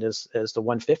resolution as the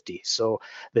 150, so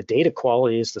the data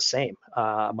quality is the same,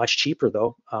 much cheaper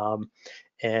though.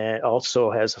 And also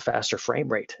has a faster frame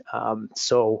rate.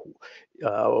 So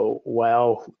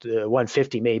while the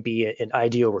 150 may be an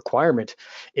ideal requirement,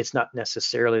 it's not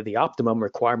necessarily the optimum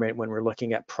requirement when we're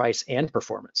looking at price and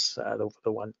performance. The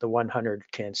 100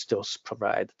 can still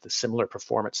provide the similar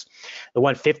performance. The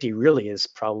 150 really is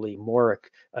probably more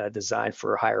designed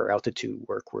for higher altitude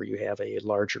work where you have a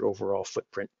larger overall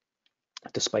footprint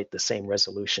despite the same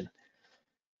resolution.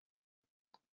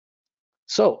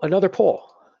 So another poll.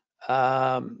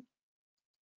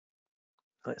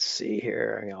 Let's see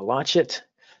here, I'm gonna launch it.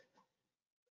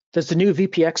 Does the new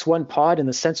VPX1 pod and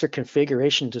the sensor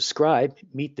configuration described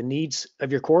meet the needs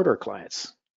of your corridor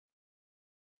clients?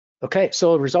 Okay,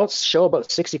 so results show about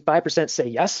 65% say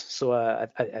yes. So I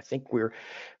think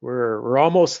we're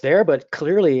almost there, but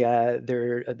clearly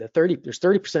there's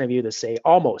 30% of you that say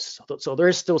almost. So there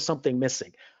is still something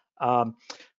missing.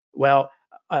 Well,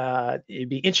 it'd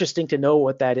be interesting to know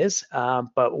what that is.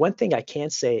 But one thing I can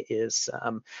say is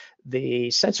the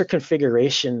sensor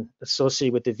configuration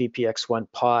associated with the VPX1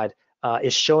 pod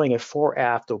is showing a fore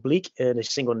aft oblique and a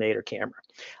single nadir camera.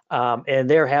 And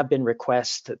there have been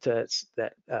requests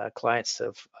that clients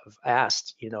have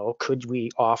asked, you know, could we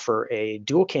offer a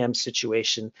dual cam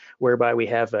situation whereby we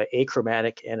have an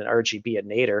achromatic and an RGB at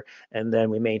nadir, and then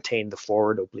we maintain the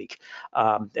forward oblique.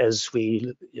 As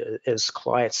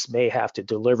clients may have to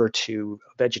deliver to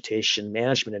vegetation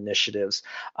management initiatives,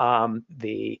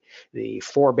 the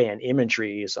four-band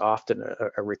imagery is often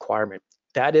a requirement.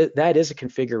 That is a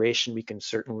configuration we can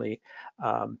certainly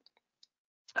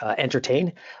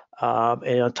entertain.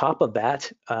 And on top of that,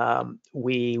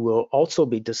 we will also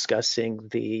be discussing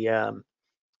the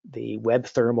web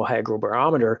thermal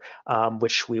hygrobarometer,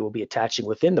 which we will be attaching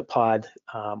within the pod,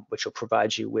 which will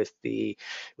provide you with the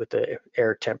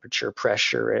air temperature,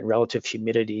 pressure, and relative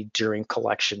humidity during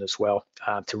collection as well,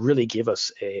 to really give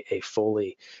us a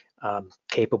fully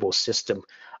capable system.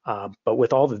 But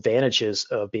with all the advantages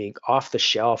of being off the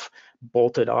shelf,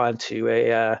 bolted onto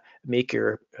a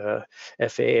Maker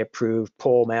FAA approved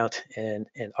pole mount, and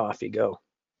off you go.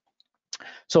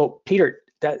 So Peter,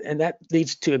 that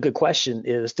leads to a good question: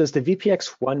 is does the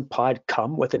VPX1 pod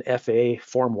come with an FAA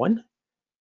Form 1?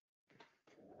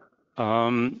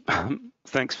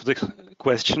 Thanks for the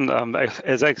question.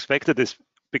 As I expected this,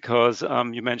 because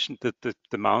you mentioned that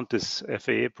the mount is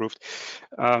FAA approved.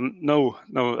 No,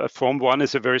 a Form 1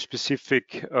 is a very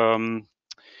specific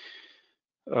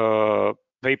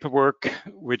paperwork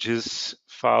which is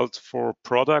filed for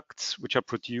products which are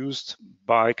produced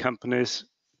by companies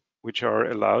which are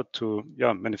allowed to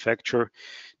manufacture,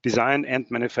 design and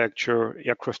manufacture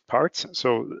aircraft parts.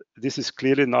 So this is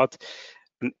clearly not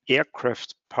an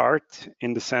aircraft part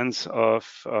in the sense of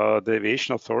the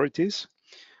aviation authorities.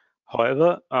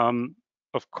 However,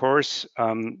 of course,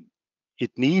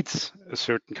 it needs a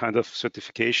certain kind of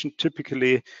certification.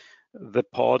 Typically, the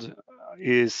pod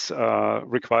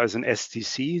requires an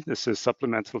STC. This is a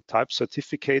supplemental type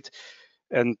certificate,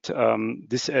 and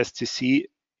this STC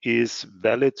is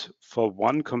valid for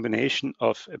one combination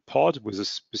of a pod with a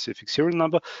specific serial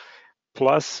number,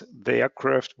 plus the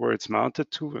aircraft where it's mounted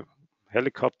to, a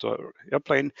helicopter or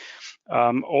airplane,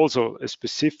 also a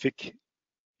specific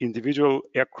individual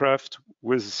aircraft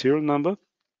with a serial number.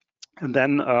 And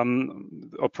then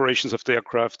operations of the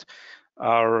aircraft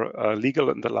are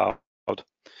legal and allowed.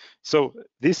 So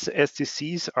these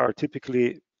STCs are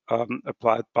typically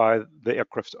applied by the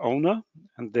aircraft owner,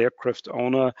 and the aircraft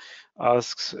owner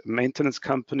asks a maintenance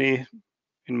company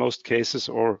in most cases,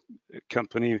 or a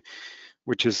company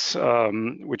which is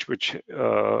which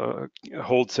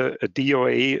holds a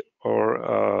DOA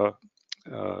or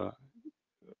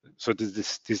so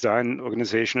this design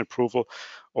organization approval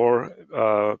or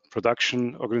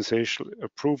production organization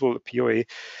approval, POA,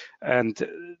 and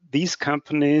these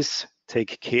companies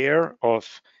take care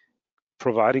of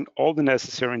providing all the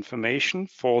necessary information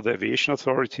for the aviation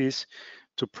authorities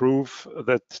to prove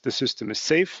that the system is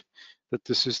safe, that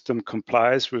the system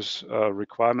complies with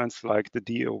requirements like the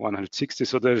DO 160.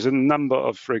 So there's a number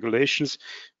of regulations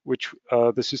which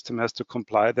the system has to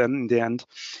comply then in the end.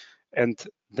 and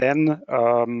then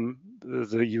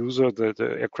the user,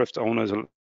 the aircraft owner, is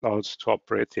allowed to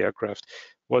operate the aircraft.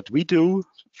 What we do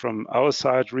from our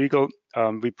side, RIEGL,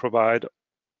 we provide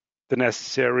the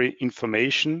necessary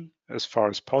information as far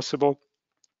as possible.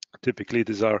 Typically,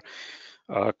 these are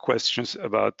questions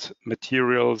about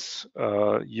materials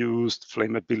used,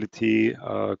 flammability,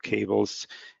 cables,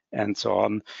 and so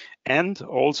on. And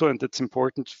also, and that's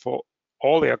important for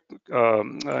all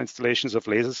installations of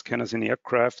laser scanners in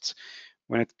aircrafts,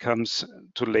 when it comes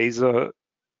to laser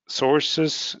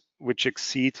sources which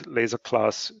exceed laser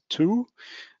class 2,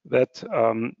 that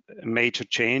major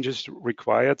change is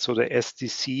required. So the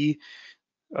STC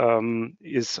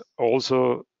is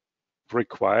also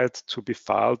required to be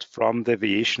filed from the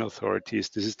aviation authorities.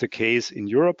 This is the case in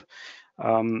Europe,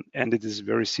 and it is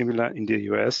very similar in the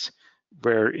US,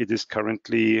 where it is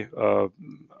currently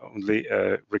only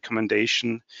a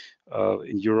recommendation.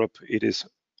 In Europe, it is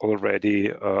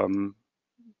already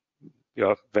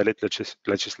valid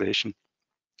legislation.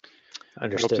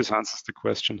 Understood. I hope this answers the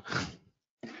question.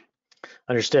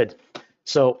 Understood.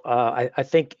 So I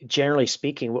think generally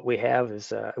speaking, what we have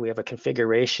is we have a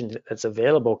configuration that's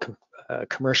available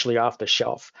commercially off the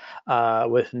shelf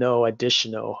with no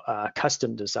additional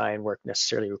custom design work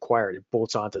necessarily required. It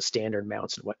bolts onto standard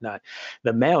mounts and whatnot.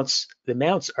 The mounts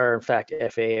are in fact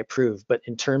FAA approved, but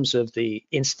in terms of the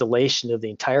installation of the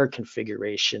entire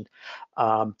configuration,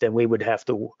 then we would have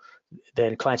to.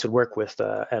 Then clients would work with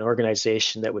an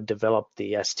organization that would develop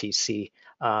the STC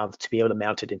to be able to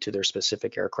mount it into their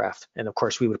specific aircraft. And of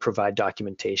course, we would provide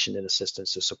documentation and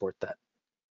assistance to support that.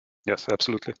 Yes,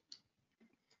 absolutely.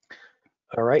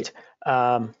 All right.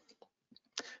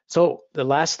 So the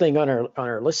last thing on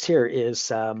our list here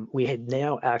is we had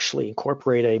now actually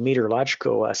incorporate a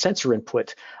meteorological sensor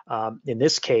input. In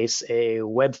this case, a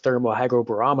web thermal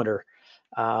hygrobarometer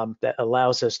that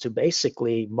allows us to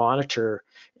basically monitor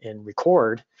and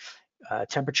record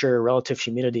temperature, relative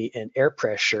humidity, and air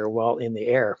pressure while in the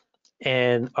air.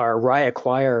 And our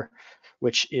Rieger,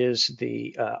 which is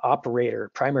the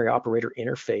primary operator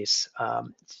interface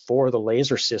for the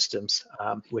laser systems,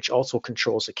 which also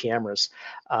controls the cameras.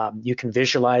 You can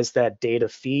visualize that data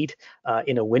feed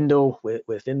in a window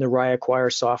within the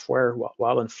Rieger software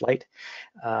while in flight.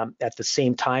 At the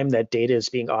same time, that data is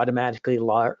being automatically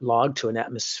logged to an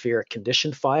atmospheric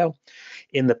condition file.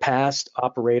 In the past,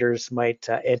 operators might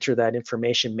enter that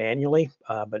information manually,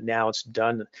 but now it's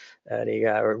done at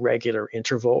a regular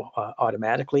interval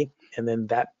automatically. And then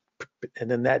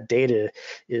that data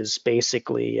is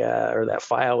basically, or that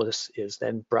file is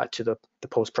then brought to the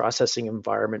post-processing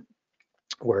environment,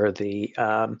 where the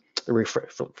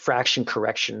refraction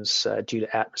corrections due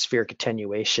to atmospheric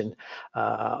attenuation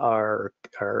are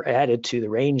added to the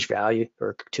range value,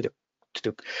 or to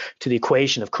the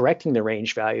equation of correcting the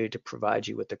range value to provide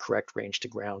you with the correct range to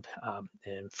ground,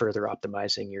 and further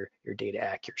optimizing your data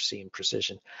accuracy and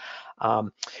precision.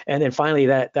 And then finally,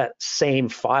 that same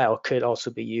file could also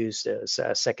be used as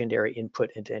a secondary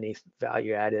input into any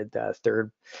value-added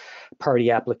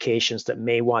third-party applications that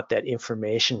may want that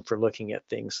information for looking at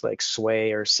things like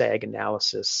sway or sag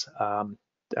analysis,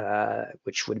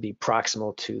 which would be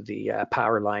proximal to the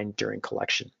power line during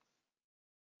collection.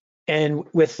 And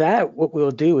with that, what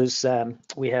we'll do is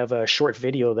we have a short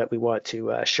video that we want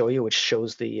to show you, which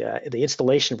shows the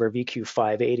installation of our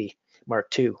VQ580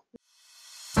 Mark II.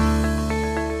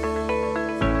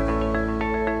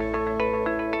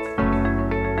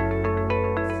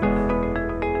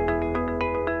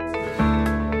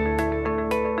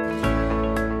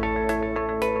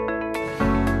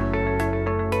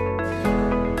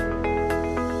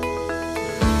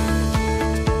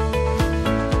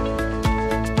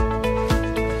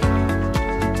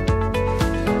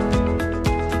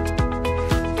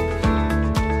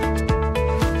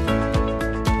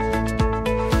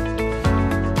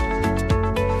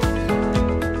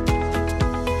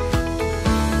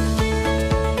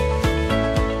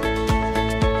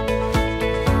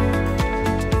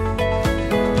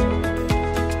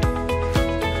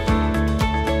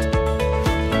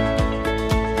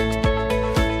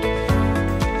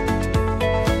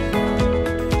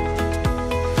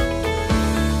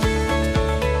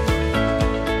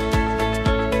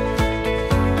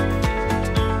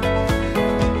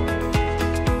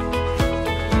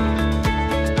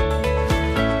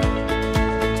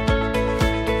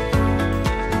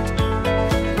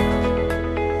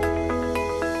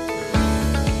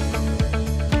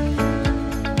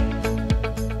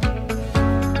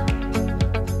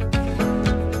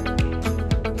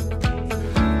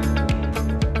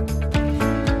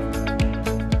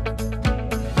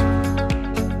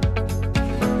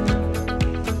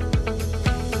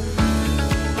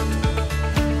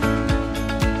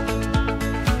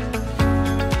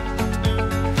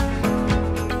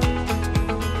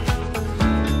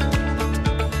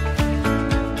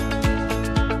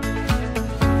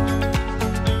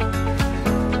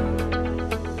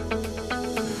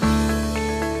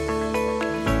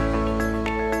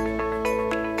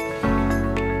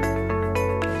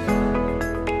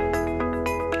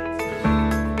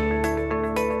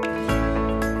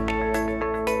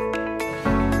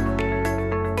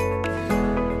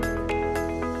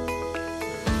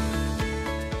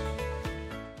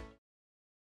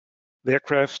 The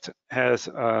aircraft has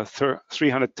a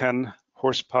 310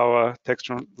 horsepower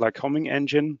Textron-like homing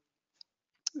engine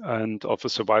and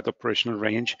offers a wide operational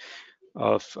range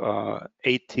of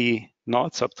 80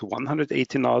 knots up to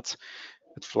 180 knots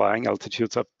at flying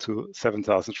altitudes up to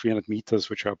 7,300 meters,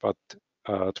 which are about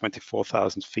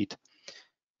 24,000 feet.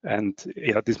 And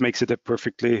yeah, this makes it a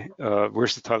perfectly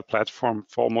versatile platform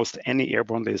for almost any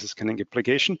airborne laser scanning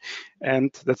application.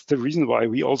 And that's the reason why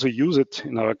we also use it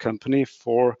in our company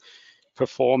for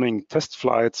performing test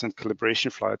flights and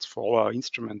calibration flights for all our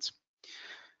instruments.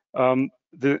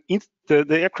 The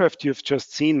aircraft you've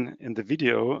just seen in the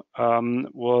video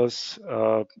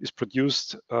is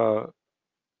produced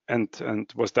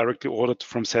and was directly ordered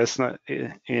from Cessna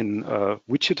in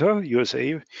Wichita,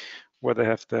 USA, where they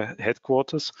have the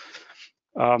headquarters.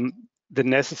 The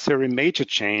necessary major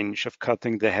change of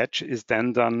cutting the hatch is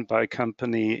then done by a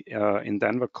company in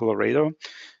Denver, Colorado,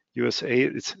 USA.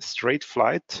 It's Straight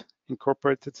Flight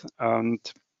Incorporated, and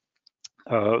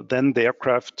then the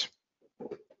aircraft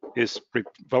is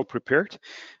well prepared.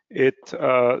 It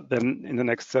then in the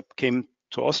next step came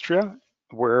to Austria,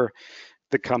 where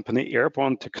the company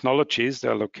Airborne Technologies,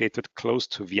 they're located close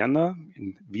to Vienna,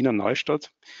 in Wiener Neustadt.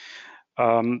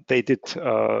 They did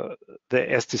the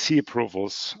STC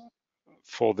approvals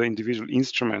for the individual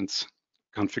instruments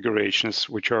configurations,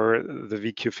 which are the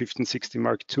VQ1560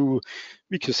 Mark II,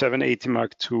 VQ780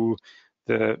 Mark II,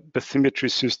 the bathymetry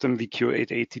system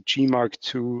VQ880G Mark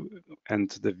II, and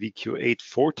the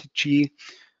VQ840G,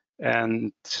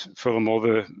 and furthermore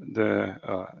the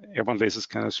airborne laser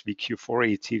scanners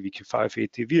VQ480,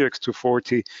 VQ580,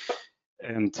 VX240,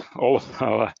 and all of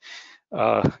our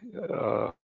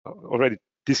already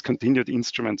discontinued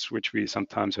instruments, which we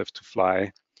sometimes have to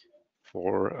fly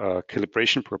for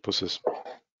calibration purposes.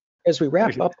 As we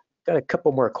wrap up, got a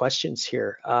couple more questions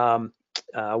here.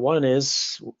 One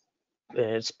is,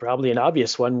 it's probably an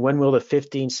obvious one, when will the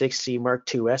 1560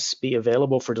 Mark IIS be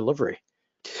available for delivery?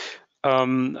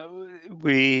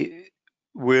 We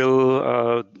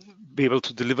will be able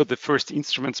to deliver the first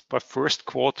instruments by first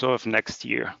quarter of next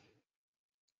year.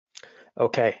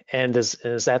 Okay, and is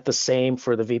that the same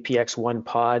for the VPX1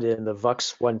 pod and the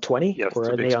VUX 120, yes,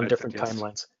 or are they on different yes.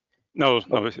 timelines? No,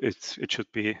 it should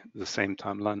be the same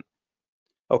timeline.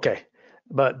 Okay,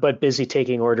 but busy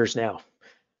taking orders now.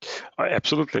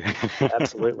 Absolutely.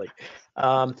 Absolutely.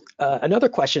 Another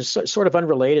question, sort of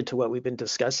unrelated to what we've been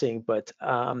discussing, but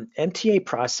MTA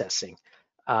processing.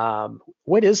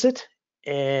 What is it?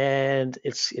 And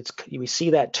we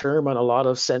see that term on a lot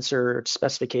of sensor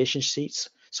specification sheets.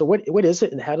 So what is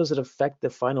it, and how does it affect the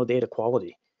final data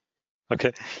quality?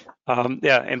 Okay.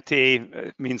 Yeah,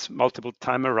 MTA means multiple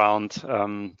time around.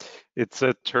 It's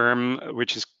a term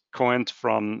which is coined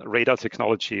from radar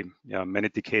technology, many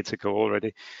decades ago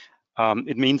already.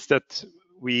 It means that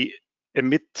we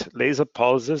emit laser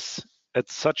pulses at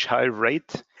such high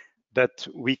rate that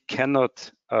we cannot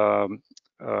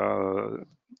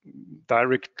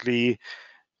directly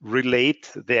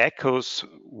relate the echoes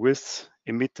with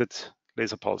emitted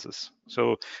laser pulses.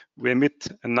 So we emit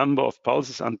a number of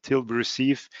pulses until we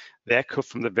receive the echo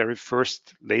from the very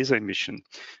first laser emission.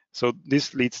 So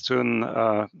this leads to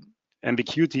an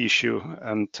ambiguity issue,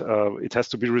 and it has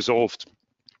to be resolved.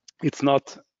 It's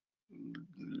not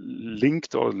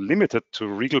linked or limited to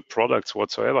RIEGL products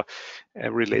whatsoever.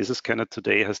 Every laser scanner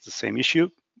today has the same issue.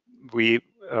 We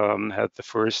had the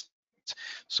first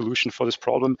solution for this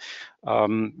problem.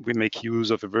 We make use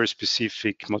of a very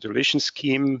specific modulation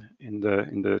scheme in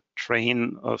the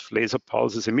train of laser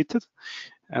pulses emitted,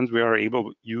 and we are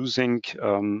able, using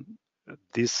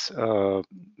this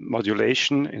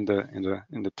modulation in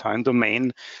the time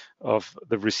domain of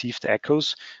the received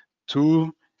echoes,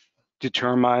 to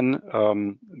determine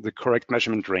the correct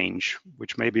measurement range,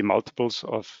 which may be multiples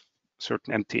of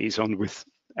certain MTA zone width.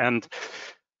 And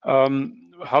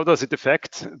how does it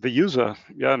affect the user?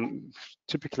 Yeah,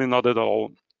 typically not at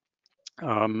all.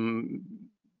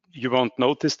 You won't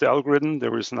notice the algorithm.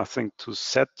 There is nothing to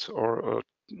set or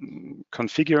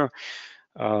configure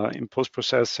in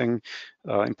post-processing.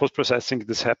 In post-processing,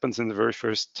 this happens in the very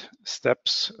first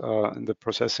steps in the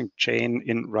processing chain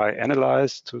in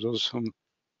RIEGL, to those who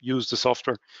use the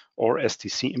software, or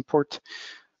STC import.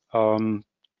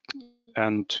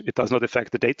 And it does not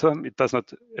affect the data. It does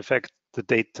not affect the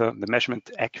data, the measurement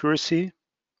accuracy,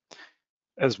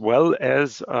 as well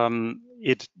as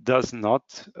it does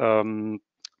not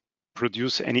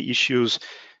produce any issues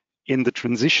in the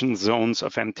transition zones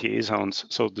of MTA zones.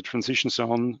 So the transition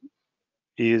zone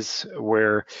is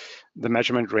where the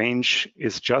measurement range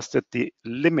is just at the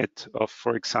limit of,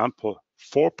 for example,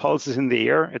 4 pulses in the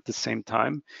air at the same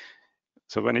time.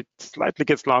 So when it slightly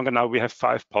gets longer, now we have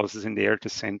 5 pulses in the air at the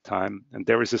same time. And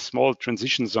there is a small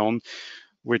transition zone,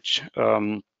 which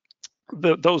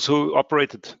those who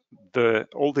operated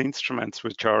all the instruments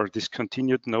which are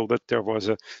discontinued know that there was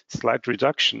a slight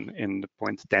reduction in the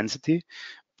point density.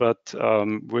 But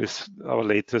with our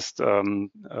latest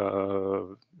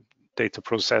data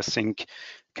processing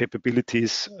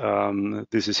capabilities,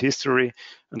 this is history,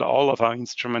 and all of our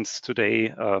instruments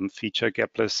today feature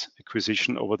gapless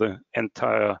acquisition over the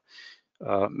entire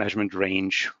measurement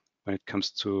range when it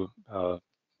comes to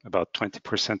about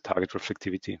 20% target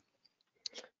reflectivity.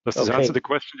 Does this answer the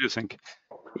question, do you think?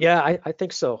 Yeah, I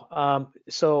think so.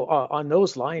 On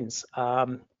those lines,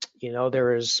 you know,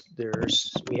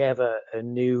 we have a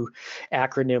new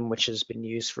acronym which has been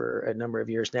used for a number of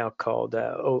years now called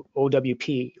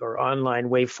OWP, or online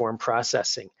waveform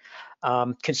processing.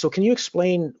 Can you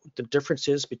explain the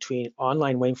differences between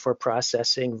online waveform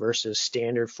processing versus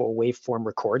standard full waveform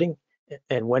recording,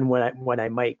 and when I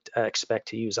might expect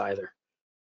to use either?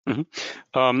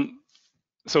 Mm-hmm.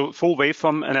 So full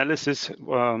waveform analysis,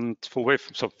 full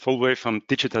waveform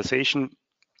digitization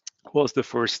was the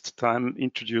first time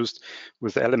introduced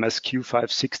with LMS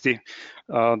Q560.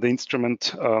 The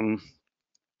instrument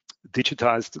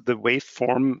digitized the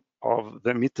waveform of the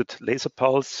emitted laser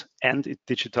pulse, and it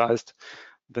digitized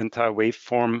the entire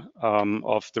waveform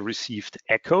of the received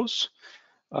echoes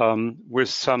with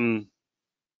some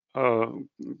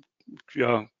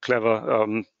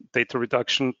clever data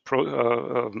reduction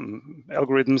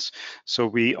algorithms. So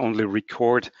we only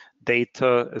record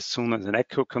data as soon as an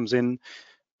echo comes in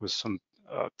with some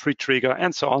pre-trigger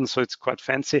and so on. So it's quite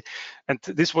fancy. And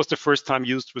this was the first time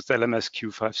used with LMS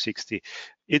Q560.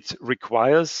 It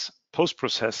requires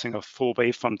post-processing of full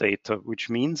waveform data, which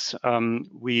means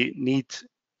we need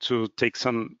to take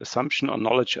some assumption or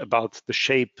knowledge about the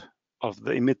shape of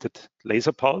the emitted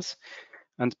laser pulse.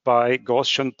 And by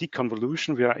Gaussian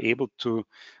deconvolution, we are able to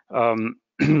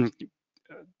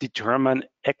determine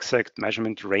exact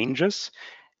measurement ranges,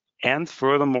 and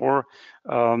furthermore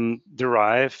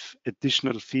derive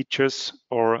additional features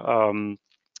or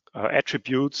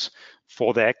attributes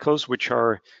for the echoes, which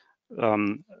are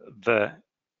the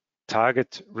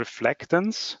target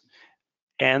reflectance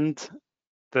and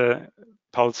the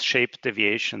pulse shape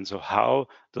deviation. So how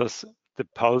does the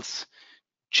pulse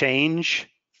change?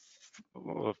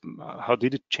 How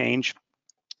did it change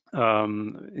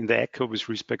in the echo with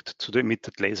respect to the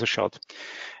emitted laser shot?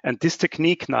 And this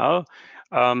technique now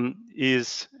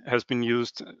has been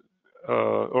used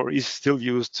or is still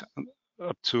used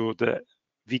up to the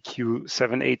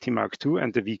VQ780 Mark II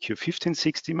and the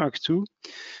VQ1560 Mark II.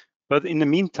 But in the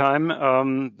meantime,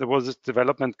 there was a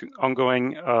development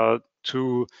ongoing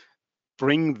to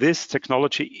bring this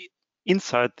technology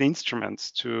inside the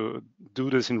instruments to do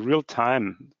this in real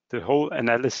time. The whole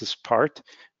analysis part,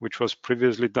 which was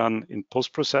previously done in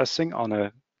post-processing on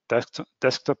a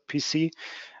desktop PC,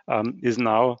 is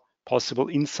now possible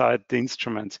inside the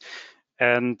instruments.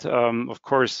 And of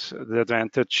course, the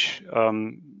advantage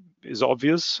is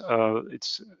obvious.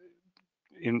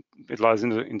 It lies in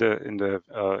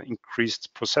the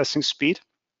increased processing speed.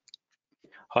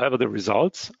 However, the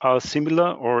results are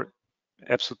similar or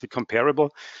absolutely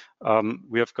comparable.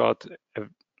 We have got a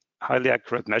highly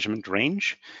accurate measurement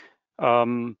range,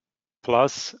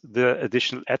 plus the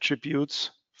additional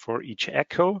attributes for each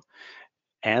echo,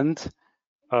 and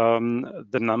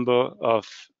the number of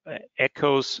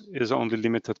echoes is only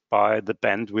limited by the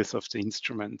bandwidth of the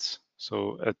instruments.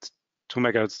 So at 2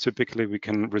 MHz, typically we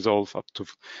can resolve up to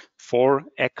 4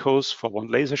 echoes for one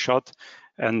laser shot,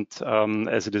 and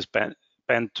as it is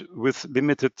bandwidth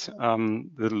limited,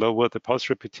 the lower the pulse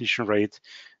repetition rate,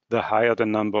 the higher the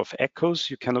number of echoes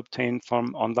you can obtain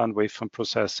from online waveform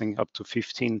processing, up to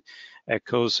 15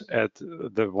 echoes at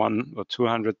the 1 or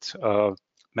 200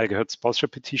 megahertz pulse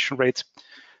repetition rates.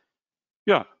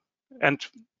 Yeah, and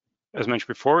as mentioned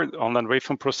before, online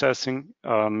waveform processing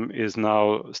is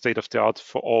now state of the art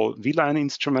for all V-line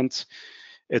instruments.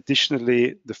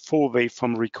 Additionally, the full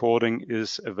waveform recording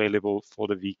is available for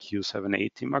the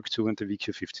VQ780 Mark II and the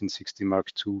VQ1560 Mark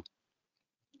II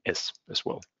S as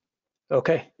well.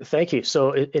 Okay, thank you.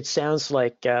 So it sounds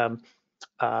like all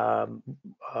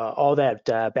that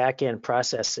back-end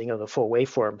processing of the full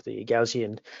waveform, the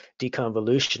Gaussian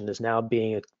deconvolution, is now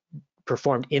being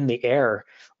performed in the air,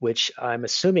 which I'm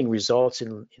assuming results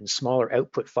in smaller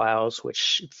output files,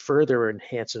 which further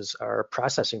enhances our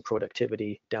processing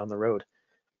productivity down the road.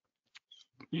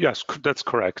 Yes, that's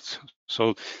correct.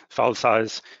 So file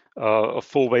size of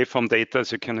full waveform data,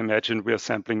 as you can imagine, we are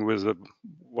sampling with a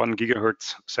 1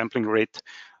 gigahertz sampling rate.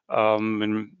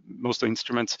 In most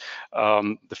instruments,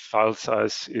 the file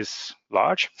size is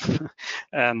large,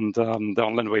 and the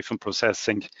online waveform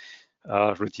processing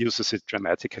reduces it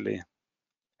dramatically.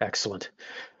 Excellent.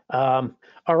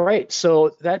 All right,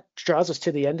 so that draws us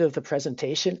to the end of the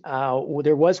presentation.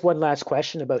 There was one last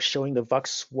question about showing the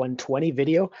VUX 120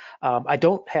 video. I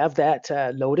don't have that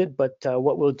loaded, but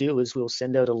what we'll do is we'll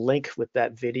send out a link with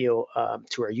that video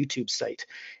to our YouTube site.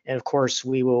 And of course,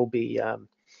 we will be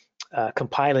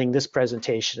compiling this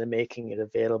presentation and making it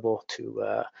available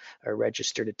to our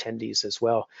registered attendees as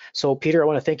well. So Peter, I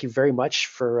want to thank you very much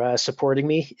for supporting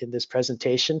me in this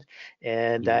presentation,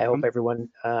 and I hope everyone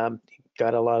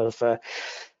got a lot of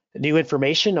new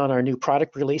information on our new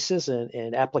product releases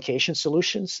and application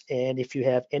solutions. And if you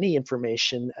have any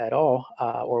information at all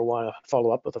or want to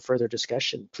follow up with a further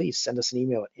discussion, please send us an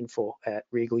email at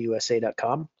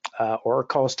info@rieglusa.com or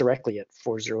call us directly at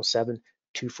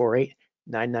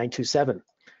 407-248-9927.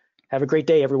 Have a great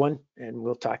day, everyone, and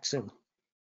we'll talk soon.